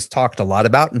this was talked a lot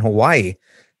about in Hawaii.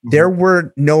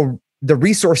 Mm-hmm. The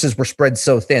resources were spread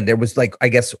so thin. There was like, I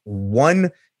guess, one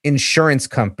insurance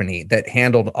company that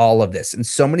handled all of this. And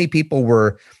so many people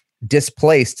were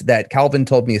displaced that Calvin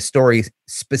told me a story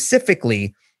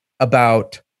specifically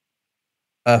about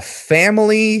a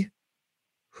family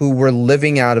who were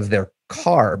living out of their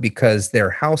car because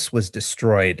their house was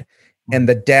destroyed. And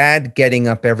the dad getting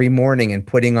up every morning and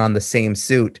putting on the same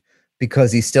suit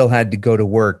because he still had to go to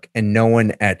work, and no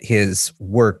one at his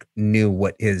work knew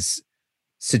what his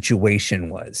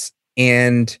situation was.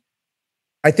 And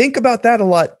I think about that a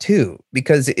lot too,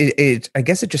 because I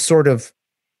guess it just sort of,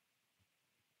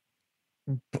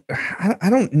 I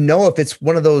don't know if it's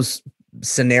one of those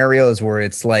scenarios where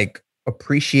it's like,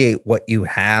 appreciate what you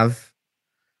have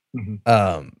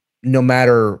No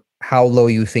matter how low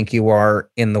you think you are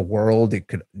in the world,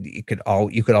 you could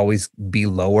always be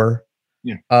lower.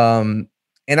 Yeah. And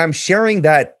I'm sharing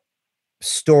that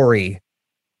story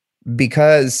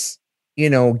because,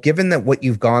 given that what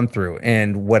you've gone through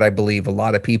and what I believe a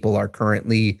lot of people are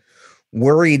currently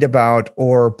worried about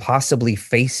or possibly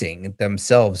facing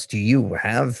themselves, do you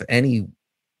have any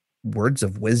words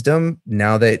of wisdom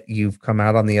now that you've come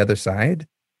out on the other side?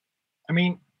 I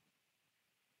mean,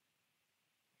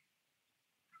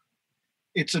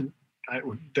 there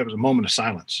was a moment of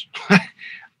silence.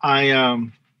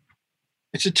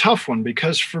 It's a tough one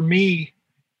because for me,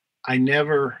 it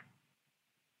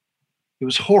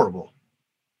was horrible,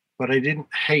 but I didn't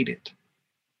hate it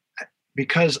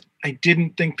because I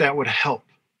didn't think that would help,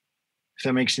 if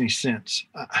that makes any sense.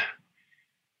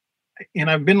 And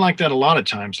I've been like that a lot of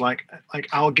times. Like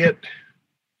I'll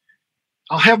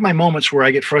have my moments where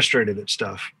I get frustrated at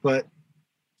stuff, but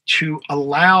to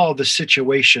allow the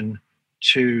situation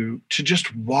to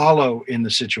just wallow in the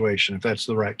situation, if that's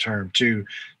the right term, to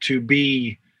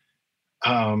be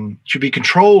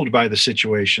controlled by the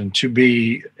situation, to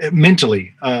be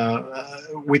mentally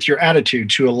with your attitude,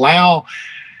 to allow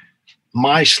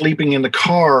my sleeping in the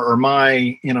car or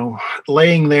my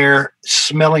laying there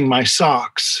smelling my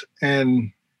socks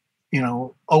and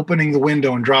opening the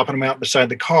window and dropping them out beside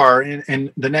the car,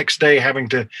 and the next day having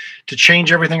to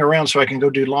change everything around so I can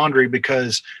go do laundry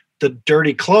because the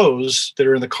dirty clothes that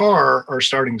are in the car are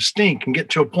starting to stink, and get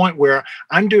to a point where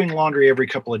I'm doing laundry every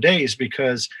couple of days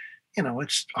because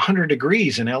it's 100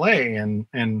 degrees in LA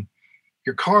and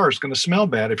your car is going to smell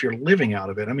bad if you're living out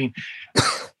of it. I mean,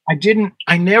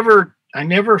 I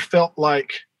never felt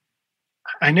like,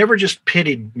 I never just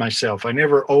pitied myself. I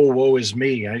never, oh, woe is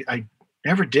me. I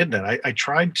never did that. I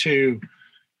tried to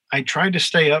stay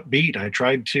upbeat. I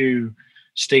tried to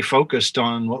stay focused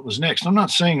on what was next. I'm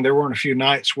not saying there weren't a few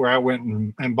nights where I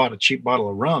went and bought a cheap bottle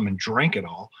of rum and drank it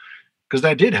all, because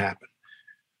that did happen.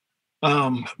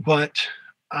 But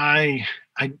I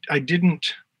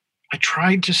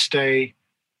tried to stay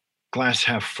glass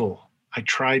half full. I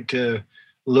tried to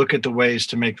look at the ways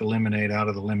to make the lemonade out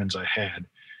of the lemons I had.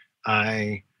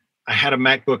 I had a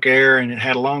MacBook Air and it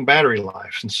had a long battery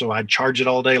life. And so I'd charge it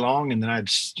all day long. And then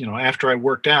after I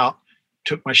worked out,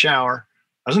 took my shower,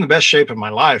 I was in the best shape of my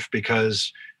life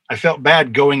because I felt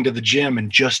bad going to the gym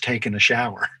and just taking a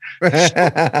shower. So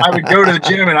I would go to the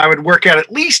gym and I would work out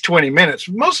at least 20 minutes.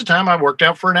 Most of the time I worked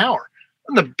out for an hour.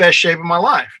 I'm in the best shape of my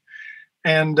life.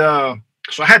 And so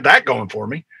I had that going for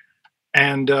me.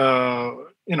 And,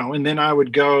 and then I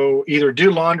would go either do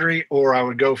laundry or I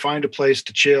would go find a place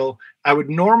to chill. I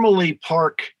would normally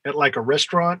park at like a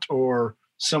restaurant or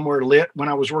somewhere lit when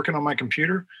I was working on my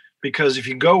computer, because if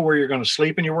you go where you're going to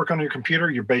sleep and you work on your computer,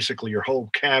 your whole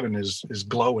cabin is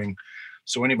glowing.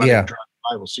 So anybody who drives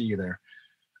by will see you there.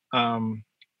 The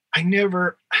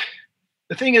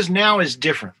thing is, now is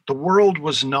different. The world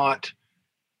was not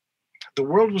a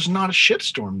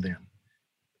shitstorm then.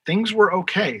 Things were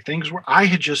okay. I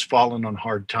had just fallen on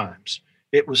hard times.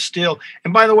 It was still,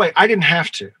 and by the way, I didn't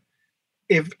have to.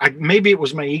 Maybe it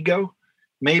was my ego,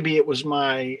 maybe it was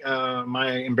my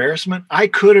embarrassment. I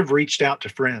could have reached out to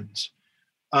friends.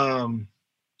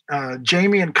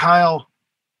 Jamie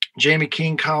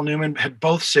King, Kyle Newman had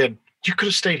both said, you could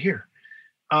have stayed here.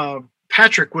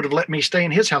 Patrick would have let me stay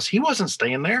in his house. He wasn't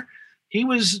staying there. He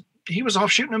was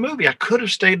off shooting a movie. I could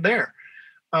have stayed there.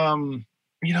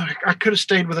 I could have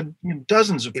stayed with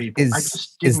dozens of people.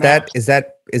 Is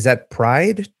that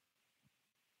pride?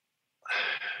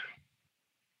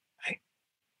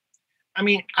 I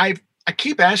mean, I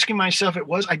keep asking myself it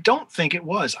was. I don't think it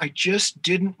was. I just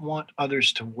didn't want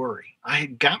others to worry. I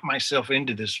had got myself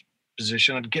into this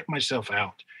position. I'd get myself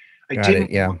out.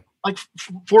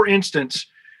 For instance,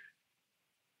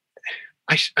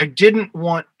 I didn't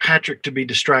want Patrick to be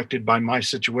distracted by my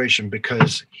situation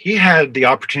because he had the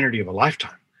opportunity of a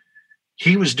lifetime.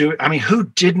 He was who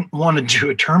didn't want to do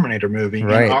a Terminator movie?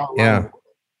 Right. Yeah.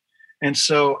 And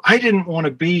so I didn't want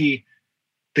to be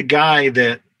the guy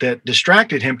that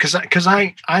distracted him, because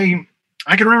I can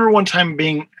remember one time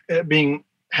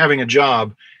having a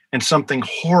job and something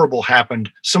horrible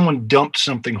happened. Someone dumped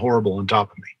something horrible on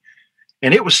top of me,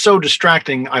 and it was so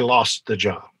distracting I lost the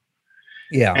job.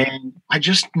 Yeah. And I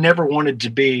just never wanted to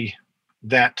be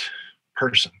that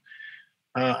person.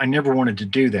 I never wanted to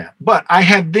do that, but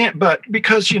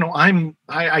because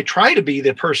I try to be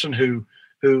the person who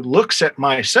looks at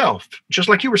myself, just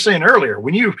like you were saying earlier,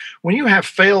 when you have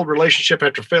failed relationship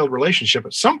after failed relationship,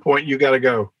 at some point you got to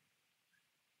go,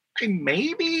 okay,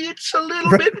 maybe it's a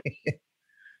little bit.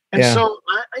 And so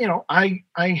I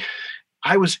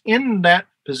was in that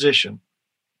position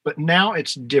but now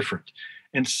it's different.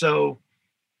 And so,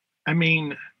 I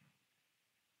mean,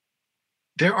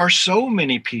 there are so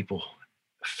many people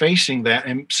facing that,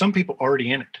 and some people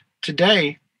already in it.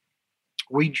 Today,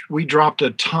 we dropped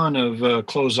a ton of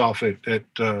clothes off at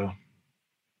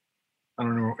I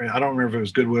don't know. I don't remember if it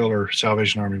was Goodwill or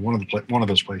Salvation Army, one of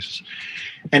those places.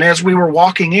 And as we were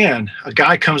walking in, a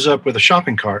guy comes up with a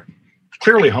shopping cart,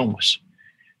 clearly homeless,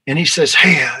 and he says,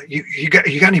 "Hey, you got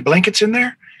any blankets in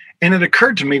there?" And it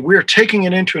occurred to me, we are taking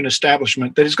it into an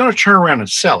establishment that is going to turn around and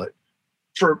sell it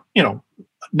for,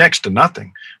 next to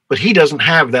nothing, but he doesn't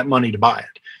have that money to buy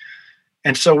it.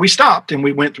 And so we stopped and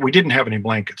we didn't have any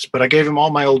blankets, but I gave him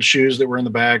all my old shoes that were in the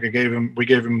bag. We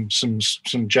gave him some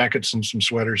jackets and some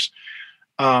sweaters.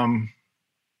 And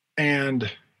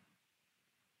I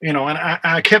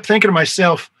kept thinking to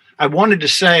myself, I wanted to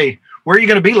say, "Where are you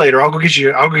going to be later? I'll go get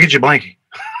you a blanket.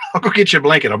 I'll go get you a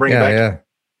blanket. I'll bring it back." Yeah.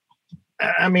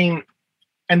 I mean,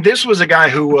 and this was a guy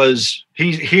who was,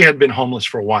 he had been homeless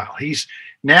for a while.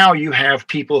 Now you have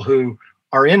people who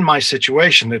are in my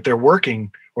situation that they're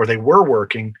working, or they were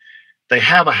working. They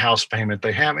have a house payment.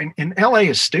 And LA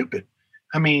is stupid.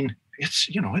 I mean, it's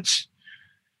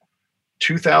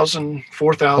 2,000,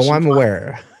 4,000. Oh, I'm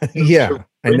aware. Yeah,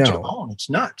 I know.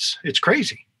 It's nuts. It's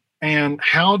crazy. And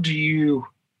how do you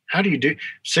do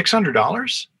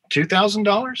 $600,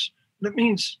 $2,000? That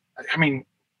means, I mean,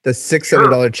 the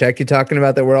 $600 check you're talking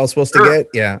about that we're all supposed to get.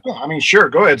 Yeah. I mean, sure.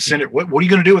 Go ahead. Send it. What are you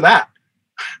going to do with that?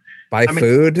 Buy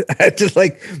food, just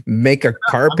like make a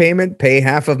car payment, pay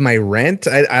half of my rent.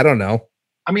 I don't know.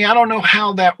 I mean, I don't know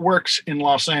how that works in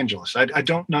Los Angeles. I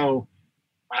don't know.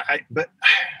 But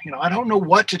I don't know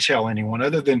what to tell anyone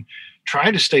other than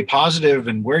try to stay positive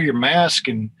and wear your mask.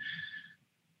 And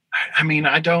I mean,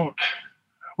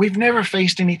 we've never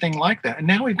faced anything like that. And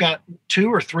now we've got 2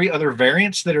 or 3 other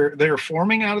variants that are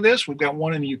forming out of this. We've got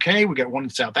one in the UK. We've got one in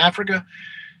South Africa.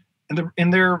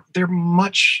 And they're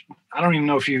much, I don't even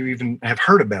know if you even have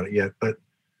heard about it yet, but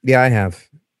yeah, I have.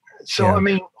 So, yeah. I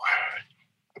mean,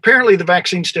 apparently the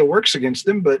vaccine still works against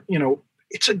them, but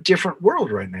it's a different world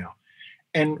right now.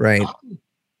 And right. I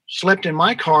slept in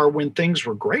my car when things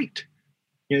were great.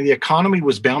 The economy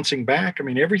was bouncing back. I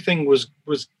mean, everything was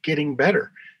getting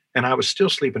better, and I was still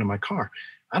sleeping in my car.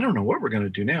 I don't know what we're going to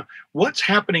do now. What's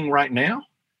happening right now?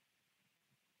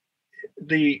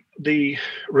 The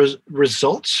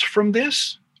results from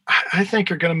this, I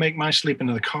think, are going to make my sleep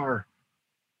into the car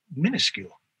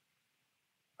minuscule.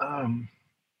 I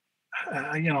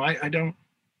don't.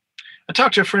 I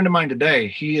talked to a friend of mine today.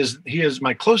 He is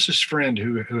my closest friend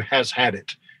who had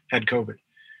COVID,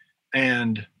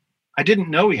 and I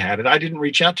didn't know he had it. I didn't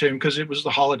reach out to him because it was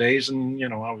the holidays, and I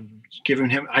was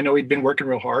giving him. I know he'd been working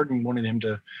real hard and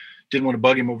didn't want to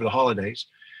bug him over the holidays.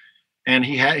 And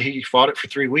he fought it for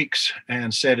 3 weeks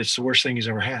and said it's the worst thing he's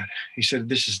ever had. He said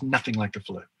this is nothing like the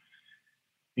flu.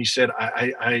 He said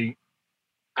I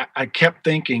kept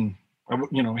thinking,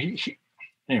 anyway,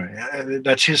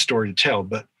 that's his story to tell,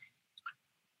 but.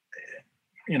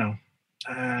 I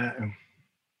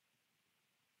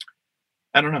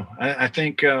don't know. I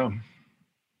think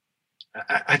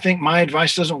my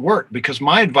advice doesn't work because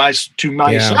my advice to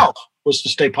myself was to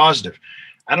stay positive.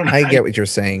 I don't know. I get what you're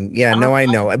saying. Yeah, no, I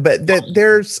know. But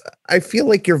I feel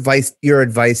like your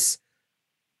advice,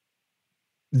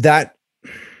 that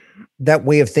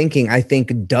way of thinking, I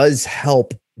think does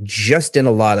help just in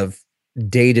a lot of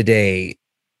day-to-day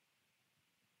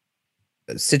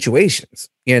situations.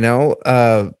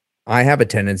 I have a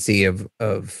tendency of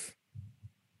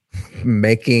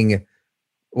making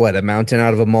a mountain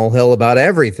out of a molehill about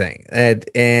everything. And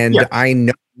yeah. I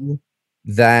know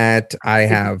that I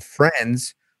have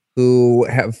friends who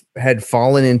had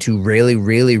fallen into really,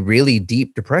 really, really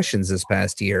deep depressions this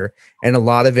past year. And a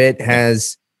lot of it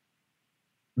has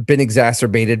been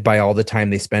exacerbated by all the time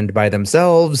they spend by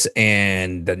themselves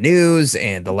and the news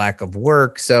and the lack of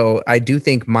work. So I do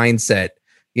think mindset,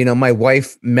 my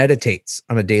wife meditates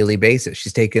on a daily basis.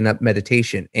 She's taken up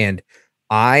meditation, and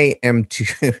I'm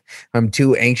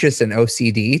too anxious and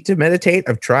OCD to meditate.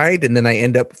 I've tried, and then I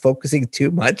end up focusing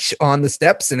too much on the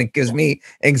steps, and it gives me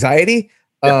anxiety.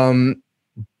 Yeah.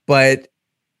 But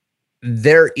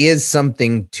there is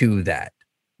something to that,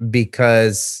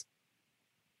 because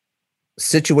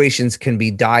situations can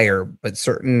be dire, but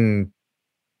certain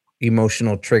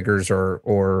emotional triggers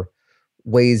or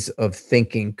ways of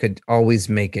thinking could always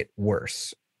make it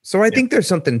worse. So I think there's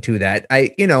something to that.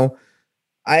 I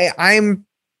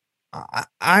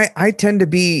tend to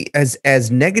be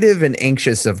as negative and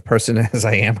anxious of a person as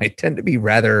I am. I tend to be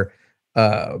rather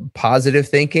positive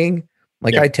thinking.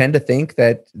 Like I tend to think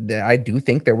that I do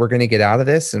think that we're going to get out of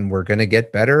this and we're going to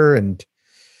get better. And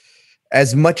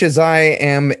as much as I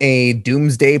am a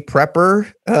doomsday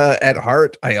prepper at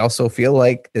heart, I also feel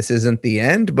like this isn't the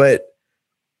end, but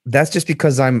that's just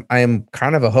because I'm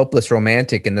kind of a hopeless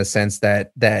romantic in the sense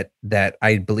that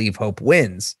I believe hope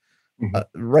wins.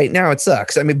 Right now it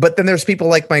sucks. I mean, but then there's people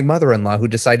like my mother-in-law who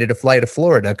decided to fly to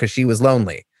Florida because she was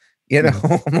lonely. You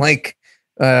know, I'm like,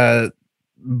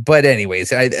 but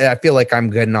anyways, I feel like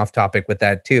I'm getting off topic with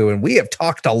that too. And we have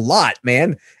talked a lot,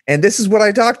 man. And this is what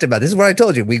I talked about. This is what I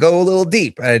told you. We go a little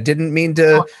deep. I didn't mean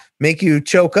to make you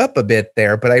choke up a bit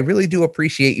there, but I really do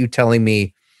appreciate you telling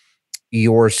me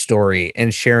your story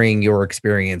and sharing your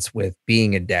experience with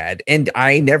being a dad. And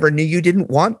I never knew you didn't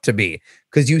want to be,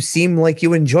 because you seem like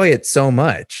you enjoy it so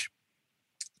much,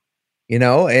 you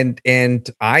know, and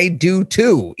I do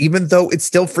too, even though it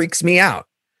still freaks me out.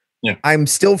 Yeah. I'm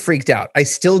still freaked out. I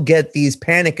still get these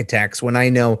panic attacks when I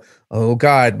know, oh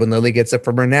God, when Lily gets up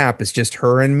from her nap, it's just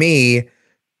her and me.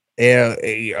 I've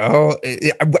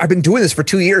been doing this for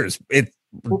 2 years. It's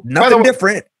nothing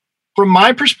different. From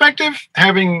my perspective,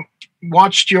 having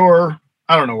watched your,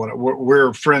 I don't know what,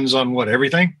 we're friends on what,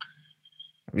 everything?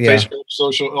 Yeah.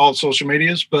 Facebook, all social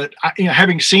medias. But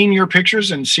having seen your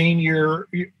pictures and seen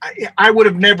I would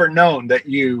have never known that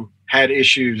you had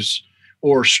issues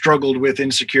or struggled with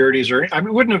insecurities, or I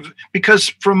mean, wouldn't have, because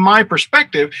from my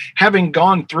perspective, having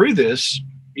gone through this,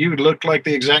 you would look like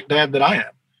the exact dad that I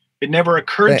am. It never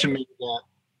occurred to me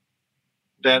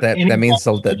that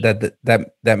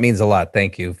means a lot.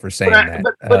 Thank you for saying that.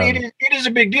 But it is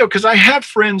a big deal, because I have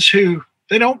friends who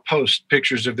they don't post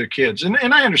pictures of their kids, and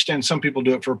I understand some people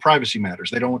do it for privacy matters.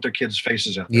 They don't want their kids'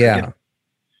 faces out there. Yeah. You know?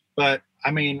 But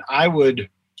I mean,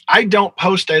 I don't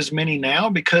post as many now,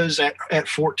 because at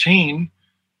 14,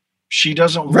 she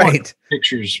doesn't want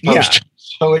pictures posted. Yeah.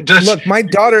 So it does. Look, my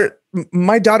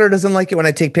daughter doesn't like it when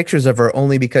I take pictures of her,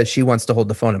 only because she wants to hold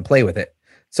the phone and play with it.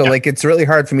 So like, it's really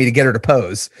hard for me to get her to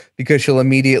pose, because she'll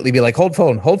immediately be like, hold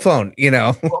phone, you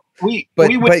know. Well, we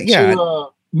went to,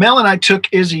 Mel and I took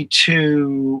Izzy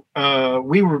to,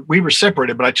 we were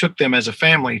separated, but I took them as a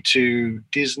family to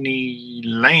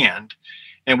Disneyland.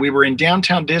 And we were in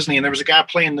downtown Disney, and there was a guy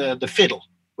playing the fiddle.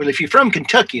 Well, if you're from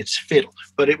Kentucky, it's fiddle,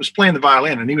 but it was playing the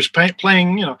violin, and he was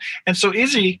playing, you know. And so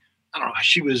Izzy, I don't know,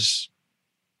 she was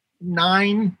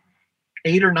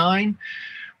 8 or 9,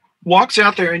 walks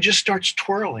out there and just starts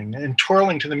twirling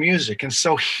to the music. And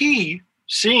so he,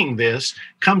 seeing this,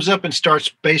 comes up and starts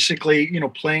basically, you know,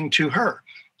 playing to her.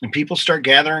 And people start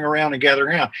gathering around.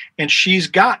 And she's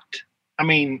got, I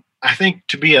mean, I think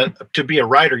to be a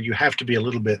writer, you have to be a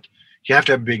little bit, you have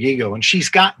to have a big ego, and she's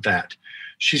got that.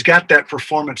 She's got that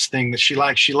performance thing that she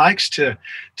likes. She likes to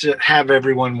have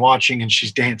everyone watching, and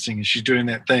she's dancing and she's doing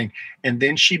that thing. And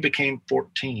then she became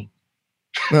 14.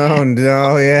 Oh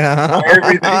no, yeah.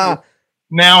 Everything.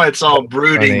 Now it's all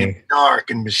brooding and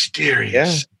dark and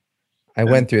mysterious. Yeah. I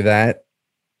went through that,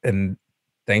 and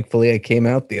thankfully I came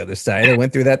out the other side. I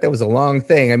went through that. That was a long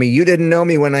thing. I mean, you didn't know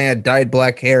me when I had dyed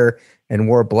black hair and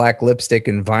wore black lipstick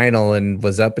and vinyl and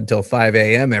was up until 5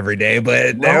 a.m. every day,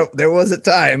 but there was a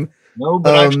time. No,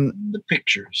 but I've seen the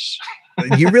pictures.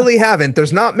 You really haven't.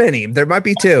 There's not many. There might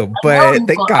be 2, but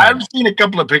thank God. I've seen a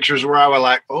couple of pictures where I was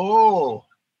like, oh.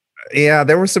 Yeah,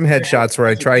 there were some headshots where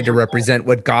I tried to represent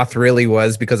what goth really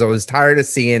was, because I was tired of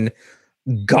seeing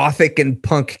gothic and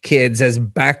punk kids as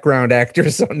background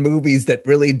actors on movies that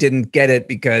really didn't get it,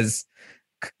 because,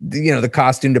 you know, the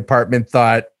costume department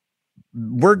thought,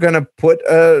 we're going to put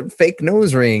a fake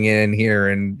nose ring in here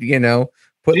and, you know,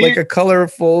 put like a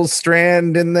colorful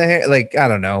strand in the hair. Like, I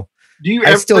don't know. Do you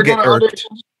ever get irked?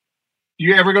 Do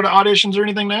you ever go to auditions or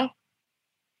anything now?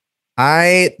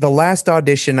 The last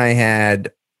audition I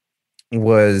had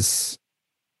was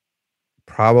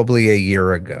probably a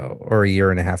year ago or a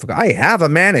year and a half ago. I have a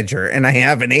manager and I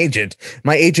have an agent.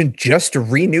 My agent just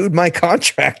renewed my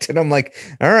contract, and I'm like,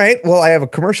 all right, well, I have a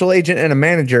commercial agent and a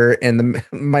manager, and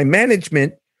my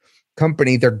management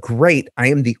company, they're great. I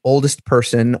am the oldest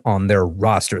person on their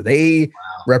roster. They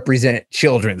represent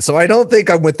children. So I don't think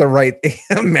I'm with the right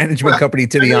management company,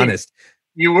 to be honest.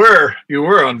 You were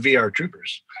on VR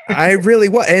Troopers. I really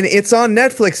was. And it's on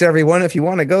Netflix, everyone, if you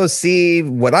want to go see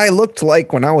what I looked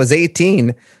like when I was 18.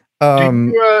 You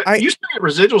still get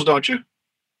residuals, don't you?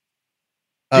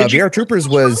 VR Troopers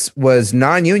was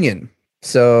non-union.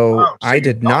 So I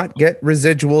did not get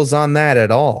residuals on that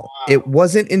at all. Wow. It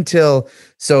wasn't until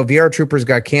VR Troopers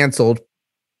got canceled,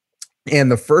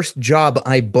 and the first job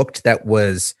I booked that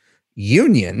was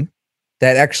union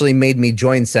that actually made me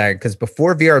join SAG, because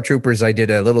before VR Troopers, I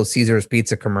did a Little Caesars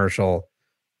Pizza commercial.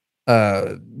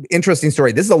 Interesting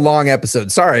story. This is a long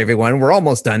episode. Sorry, everyone. We're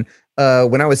almost done.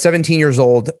 when I was 17 years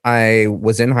old, I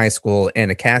was in high school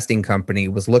and a casting company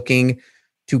was looking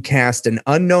to cast an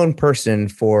unknown person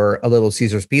for a Little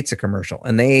Caesars Pizza commercial.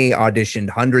 And they auditioned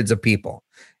hundreds of people.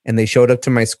 And they showed up to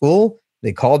my school.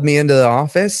 They called me into the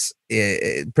office,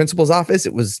 principal's office.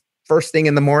 It was first thing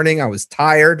in the morning. I was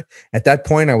tired. At that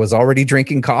point, I was already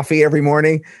drinking coffee every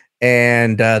morning.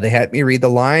 And they had me read the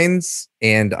lines.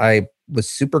 And I was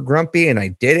super grumpy. And I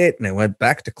did it. And I went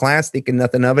back to class thinking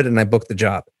nothing of it. And I booked the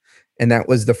job. And that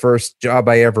was the first job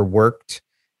I ever worked.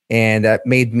 And that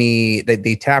made me,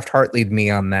 they Taft-Hartley'd me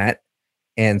on that.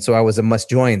 And so I was a must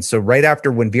join. So right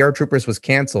after when VR Troopers was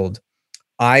canceled,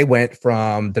 I went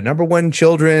from the #1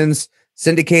 children's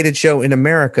syndicated show in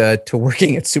America to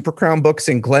working at Super Crown Books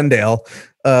in Glendale,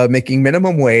 making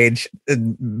minimum wage,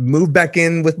 moved back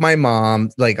in with my mom.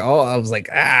 I was like,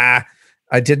 I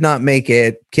did not make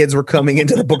it. Kids were coming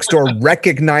into the bookstore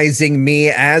recognizing me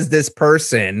as this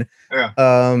person.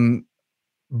 Yeah.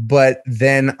 But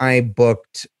then I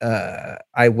booked,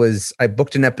 I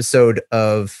booked an episode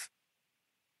of,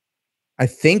 I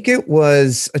think it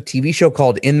was a TV show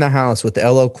called In the House with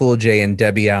LL Cool J and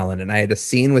Debbie Allen. And I had a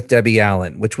scene with Debbie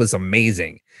Allen, which was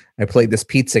amazing. I played this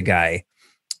pizza guy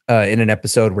in an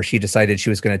episode where she decided she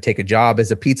was going to take a job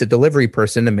as a pizza delivery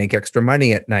person to make extra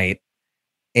money at night.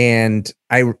 And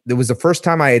it was the first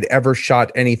time I had ever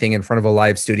shot anything in front of a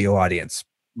live studio audience.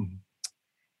 Mm-hmm.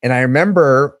 And I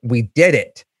remember we did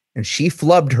it and she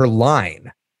flubbed her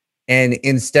line. And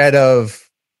instead of,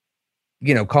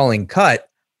 calling cut,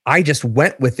 I just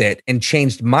went with it and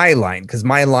changed my line because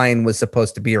my line was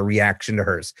supposed to be a reaction to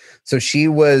hers. So she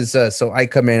was, so I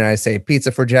come in and I say,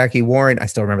 pizza for Jackie Warren. I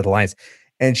still remember the lines.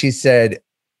 And she said,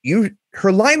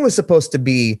 her line was supposed to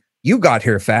be, you got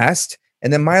here fast.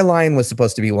 And then my line was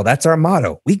supposed to be, well, that's our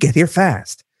motto. We get here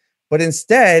fast. But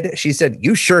instead she said,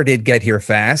 you sure did get here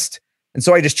fast. And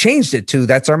so I just changed it to,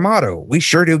 that's our motto. We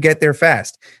sure do get there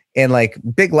fast. And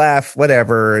big laugh,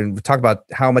 whatever. And we talk about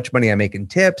how much money I make in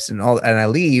tips and all. And I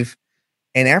leave.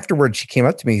 And afterwards she came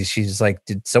up to me. She's like,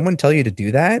 did someone tell you to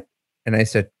do that? And I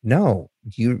said, no,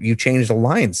 you changed the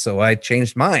line. So I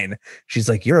changed mine. She's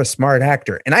like, you're a smart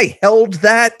actor. And I held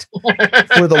that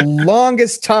for the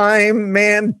longest time,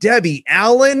 man. Debbie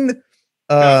Allen.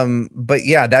 But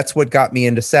yeah, that's what got me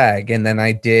into SAG. And then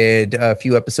I did a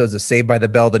few episodes of Saved by the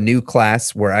Bell, the new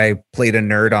class, where I played a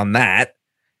nerd on that.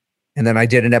 And then I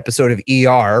did an episode of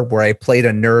ER where I played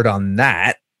a nerd on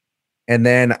that. And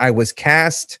then I was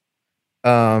cast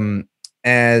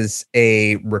as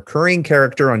a recurring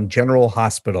character on General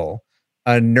Hospital,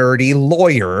 a nerdy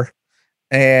lawyer.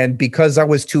 And because I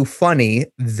was too funny,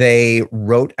 they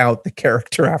wrote out the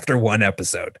character after one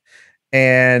episode.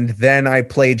 And then I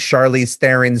played Charlize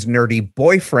Theron's nerdy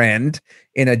boyfriend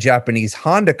in a Japanese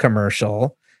Honda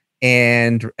commercial.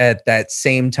 And at that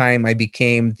same time, I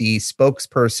became the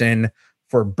spokesperson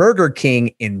for Burger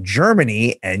King in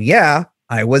Germany. And yeah,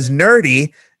 I was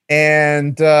nerdy.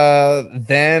 And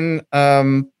then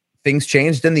things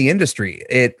changed in the industry.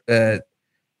 It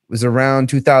was around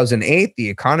 2008. The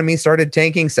economy started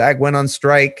tanking. SAG went on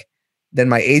strike. Then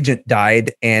my agent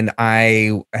died and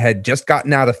I had just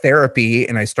gotten out of therapy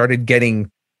and I started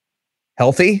getting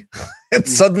healthy. And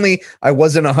suddenly I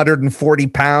wasn't 140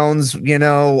 pounds,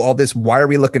 all this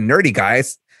wiry looking nerdy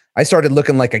guys. I started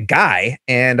looking like a guy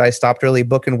and I stopped really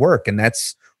booking work. And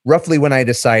that's roughly when I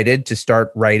decided to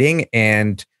start writing.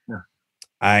 And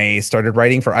I started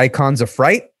writing for Icons of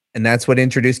Fright. And that's what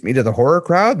introduced me to the horror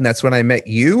crowd. And that's when I met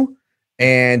you.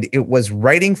 And it was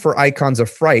writing for Icons of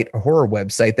Fright, a horror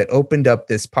website, that opened up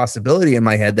this possibility in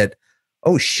my head that,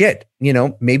 oh shit,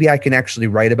 maybe I can actually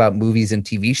write about movies and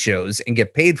TV shows and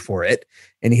get paid for it.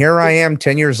 And here I am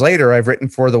 10 years later. I've written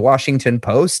for the Washington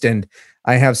Post and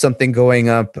I have something going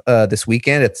up this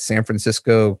weekend at the San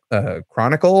Francisco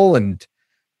Chronicle. And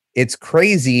it's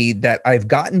crazy that I've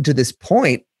gotten to this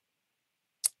point.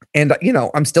 And,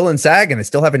 I'm still in SAG and I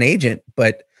still have an agent,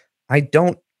 but I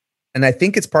don't. And I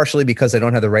think it's partially because I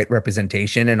don't have the right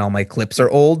representation and all my clips are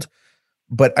old,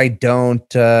 but I don't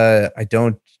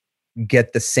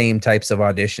get the same types of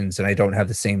auditions and I don't have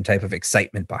the same type of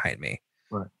excitement behind me.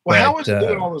 Right. Well, how was it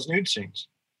doing all those nude scenes?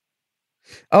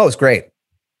 Oh, it's great.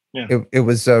 Yeah. It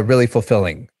was really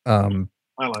fulfilling.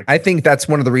 I think that's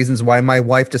one of the reasons why my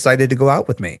wife decided to go out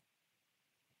with me.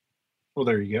 Well,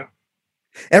 there you go.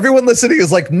 Everyone listening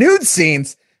is like, nude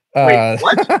scenes. Wait,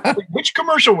 what? Which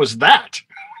commercial was that?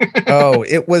 Oh,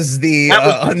 it was the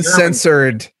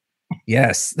uncensored.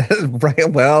 Yes.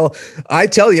 Right. Well, I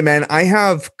tell you, man, I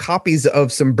have copies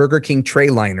of some Burger King tray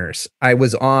liners. I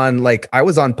was on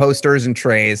posters and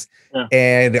trays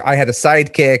and I had a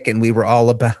sidekick and we were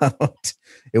all about,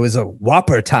 It was a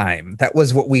Whopper time. That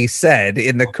was what we said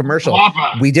in the commercial.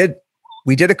 Whopper. We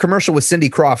did a commercial with Cindy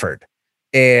Crawford,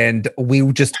 and we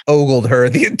just ogled her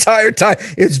the entire time.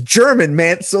 It's German,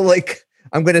 man. So like,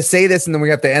 I'm going to say this and then we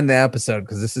have to end the episode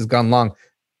because this has gone long.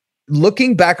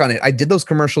 Looking back on it, I did those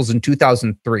commercials in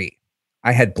 2003.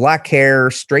 I had black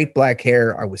hair, straight black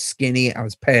hair. I was skinny. I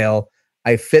was pale.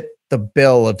 I fit the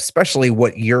bill of especially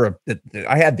what Europe,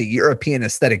 I had the European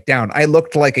aesthetic down. I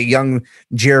looked like a young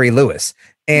Jerry Lewis.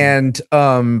 And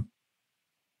I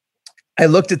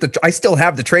looked at I still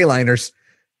have the Trayliners.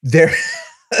 There's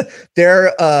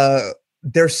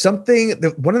something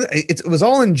that it was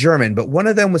all in German, but one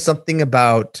of them was something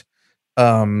about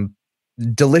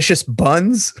delicious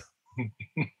buns.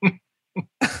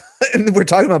 And we're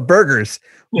talking about burgers,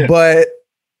 but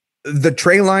the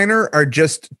Trayliner are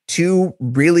just two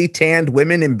really tanned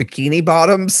women in bikini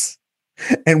bottoms,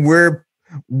 and we're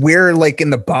like in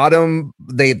the bottom.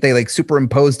 They like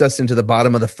superimposed us into the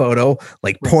bottom of the photo,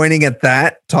 like pointing at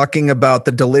that, talking about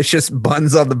the delicious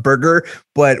buns on the burger,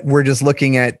 but we're just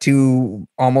looking at two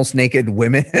almost naked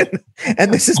women.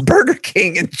 And this is Burger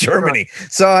King in Germany.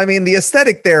 So I mean, the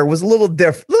aesthetic there was a little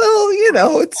different.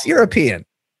 Well, it's European.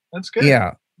 That's good.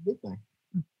 Yeah. Good thing.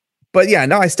 But yeah,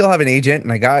 no, I still have an agent,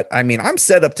 and I'm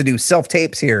set up to do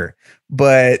self-tapes here,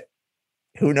 but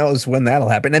who knows when that'll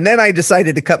happen. And then I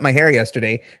decided to cut my hair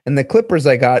yesterday, and the clippers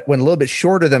I got went a little bit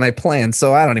shorter than I planned.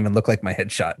 So I don't even look like my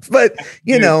headshot, but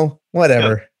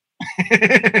whatever.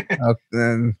 Yeah.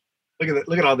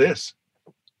 Look at all this.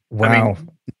 Wow. I mean,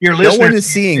 your no one is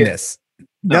seeing this.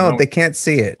 No, they can't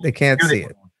see it. They can't see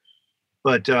it.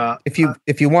 But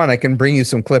if you want, I can bring you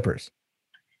some clippers.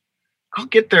 I'll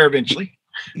get there eventually.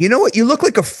 You know what? You look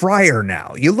like a friar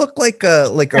now. You look like a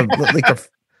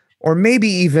or maybe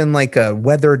even like a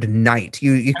weathered knight.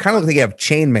 You kind of look like you have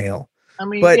chainmail. I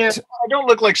mean, I don't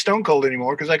look like Stone Cold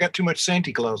anymore because I got too much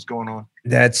Santa Claus going on.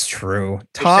 That's true.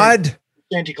 Todd,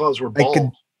 Santa Claus were bald. I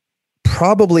could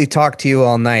probably talk to you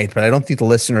all night, but I don't think the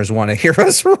listeners want to hear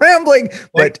us rambling.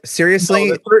 But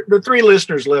seriously, the three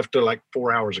listeners left like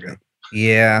 4 hours ago.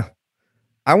 Yeah.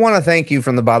 I want to thank you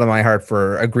from the bottom of my heart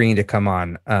for agreeing to come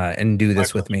on and do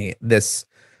this with me. This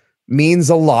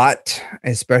means a lot,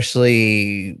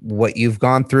 especially what you've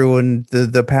gone through and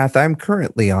the path I'm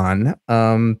currently on.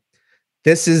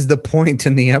 This is the point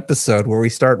in the episode where we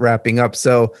start wrapping up.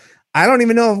 So I don't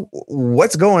even know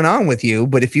what's going on with you,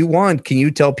 but if you want, can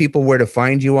you tell people where to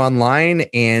find you online?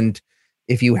 And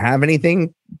if you have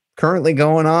anything currently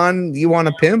going on, you want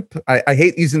to pimp? I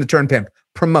hate using the term pimp.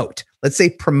 Promote. Let's say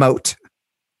promote.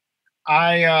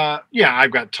 I've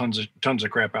got tons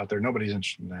of crap out there. Nobody's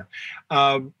interested in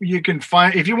that. You can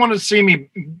find, if you want to see me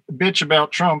bitch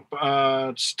about Trump,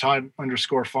 it's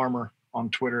Todd_Farmer on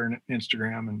Twitter and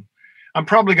Instagram. And I'm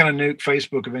probably going to nuke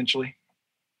Facebook eventually.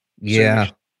 Yeah.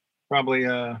 Soon, probably,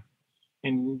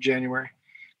 in January.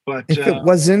 But if it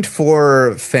wasn't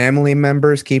for family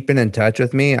members keeping in touch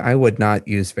with me, I would not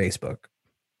use Facebook.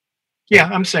 Yeah,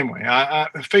 I'm the same way.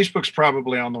 Facebook's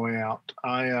probably on the way out.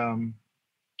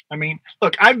 I mean,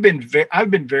 look, I've been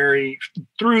very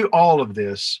through all of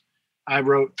this. I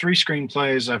wrote 3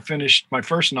 screenplays. I finished my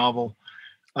first novel.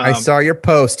 I saw your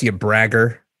post, you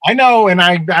bragger. I know, and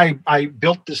I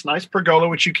built this nice pergola,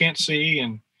 which you can't see,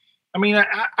 and I mean,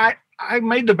 I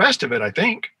made the best of it. I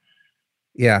think.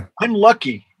 Yeah, I'm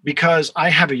lucky because I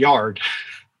have a yard.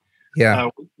 Yeah,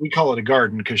 we call it a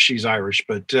garden because she's Irish,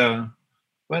 but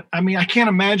I mean, I can't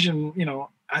imagine.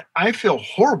 I feel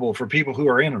horrible for people who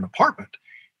are in an apartment.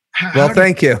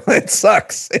 Thank you. It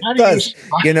sucks. It does.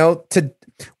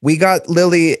 We got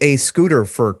Lily a scooter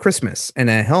for Christmas and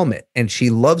a helmet, and she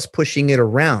loves pushing it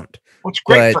around. What's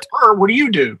great for her? What do you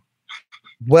do?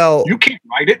 Well, you can't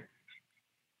ride it.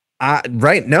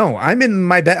 Right. No, I'm in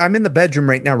my bed. I'm in the bedroom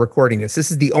right now recording this.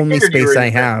 This is the only space I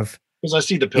have. Because I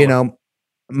see the pillow.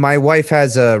 My wife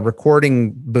has a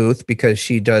recording booth because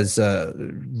she does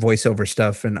voiceover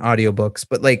stuff and audiobooks,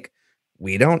 but like,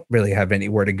 we don't really have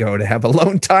anywhere to go to have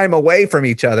alone time away from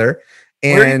each other.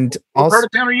 And what part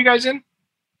of town are you guys in?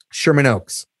 Sherman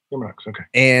Oaks. Okay.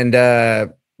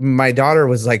 And my daughter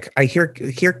was like, I hear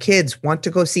kids want to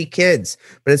go see kids,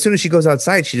 but as soon as she goes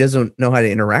outside, she doesn't know how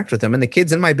to interact with them. And the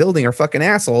kids in my building are fucking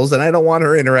assholes, and I don't want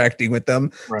her interacting with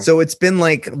them. Right. So it's been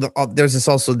like, there's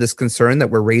also this concern that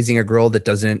we're raising a girl that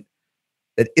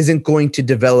isn't going to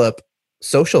develop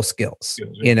social skills,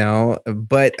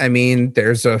 but I mean,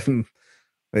 there's a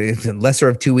lesser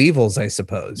of two evils, I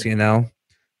suppose,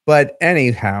 But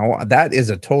anyhow, that is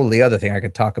a totally other thing I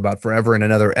could talk about forever in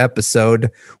another episode,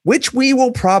 which we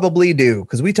will probably do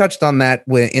because we touched on that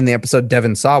in the episode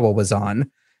Devin Sawa was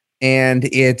on. And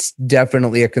it's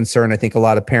definitely a concern I think a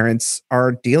lot of parents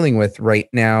are dealing with right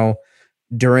now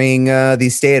during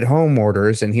these stay-at-home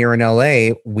orders. And here in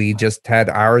LA, we just had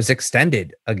ours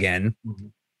extended again. Mm-hmm.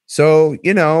 So,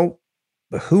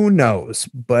 who knows?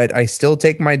 But I still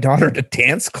take my daughter to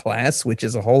dance class, which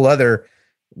is a whole other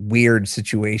weird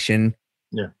situation.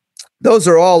 Yeah. Those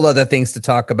are all other things to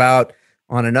talk about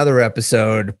on another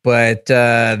episode. But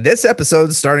this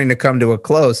episode is starting to come to a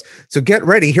close. So get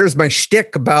ready. Here's my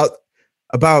shtick about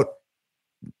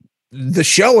the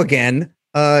show again.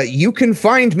 You can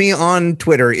find me on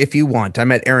Twitter if you want.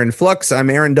 I'm at Aaron Flux. I'm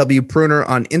Aaron W. Pruner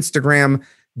on Instagram.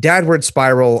 Dadward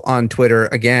Spiral on Twitter.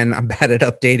 Again, I'm bad at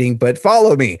updating, but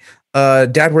follow me.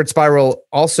 Dadward Spiral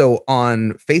also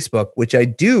on Facebook, which I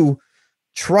do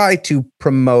try to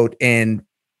promote and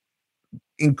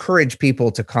encourage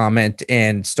people to comment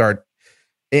and start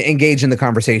engage in the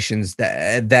conversations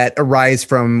that arise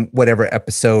from whatever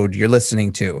episode you're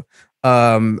listening to.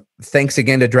 Thanks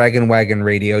again to Dragon Wagon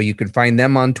Radio. You can find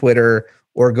them on Twitter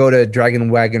or go to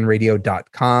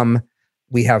dragonwagonradio.com.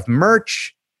 We have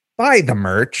merch. Buy the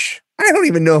merch. I don't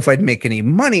even know if I'd make any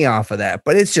money off of that,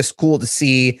 but it's just cool to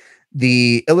see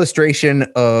the illustration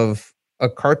of a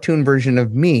cartoon version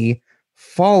of me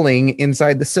falling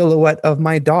inside the silhouette of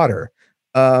my daughter.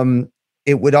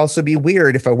 It would also be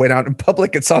weird if I went out in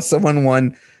public and saw someone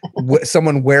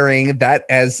wearing that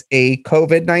as a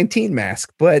COVID-19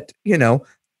 mask. But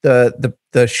the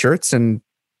shirts and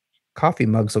coffee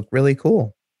mugs look really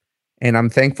cool, and I'm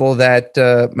thankful that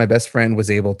my best friend was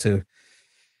able to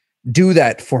do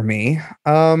that for me.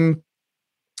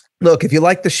 Look, if you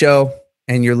like the show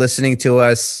and you're listening to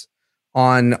us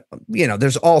on,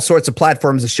 there's all sorts of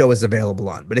platforms the show is available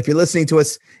on. But if you're listening to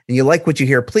us and you like what you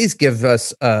hear, please give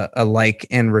us a like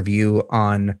and review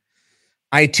on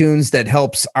iTunes. That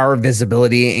helps our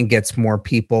visibility and gets more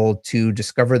people to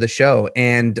discover the show.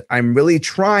 And I'm really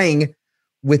trying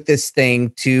with this thing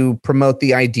to promote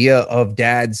the idea of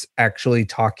dads actually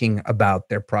talking about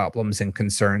their problems and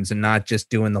concerns and not just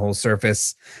doing the whole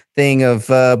surface thing of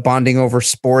bonding over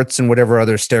sports and whatever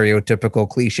other stereotypical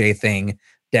cliche thing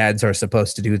dads are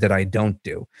supposed to do that I don't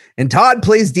do. And Todd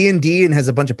plays D&D and has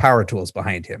a bunch of power tools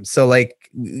behind him. So and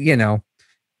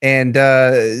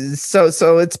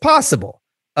so it's possible.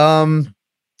 I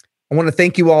want to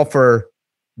thank you all for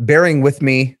bearing with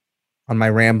me on my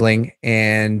rambling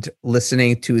and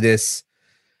listening to this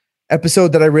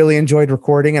episode that I really enjoyed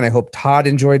recording. And I hope Todd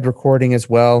enjoyed recording as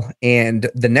well. And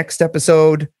the next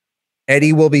episode,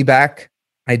 Eddie will be back.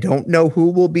 I don't know who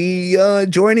will be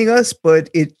joining us, but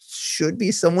it should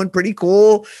be someone pretty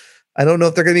cool. I don't know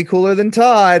if they're going to be cooler than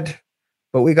Todd,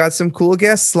 but we got some cool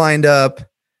guests lined up.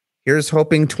 Here's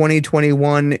hoping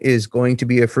 2021 is going to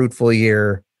be a fruitful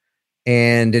year.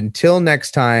 And until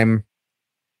next time,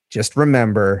 just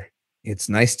remember, it's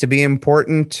nice to be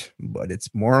important, but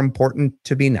it's more important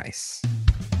to be nice.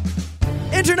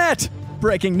 Internet!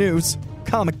 Breaking news.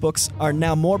 Comic books are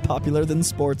now more popular than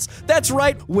sports. That's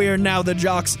right, we're now the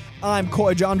jocks. I'm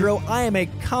Coy Jandro. I am a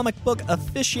comic book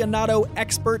aficionado,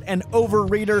 expert, and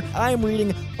overreader. I am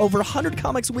reading over 100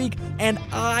 comics a week, and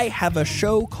I have a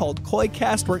show called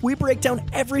Coycast where we break down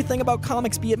everything about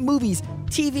comics, be it movies,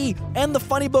 TV, and the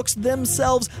funny books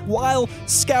themselves, while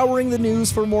scouring the news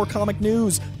for more comic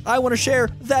news. I want to share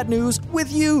that news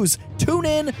with yous. Tune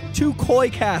in to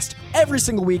Coycast every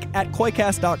single week at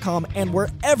coycast.com and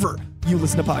wherever you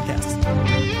listen to podcasts.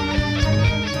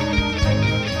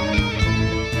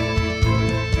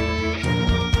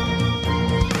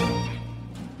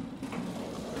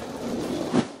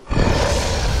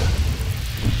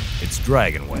 It's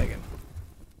Dragon Wagon.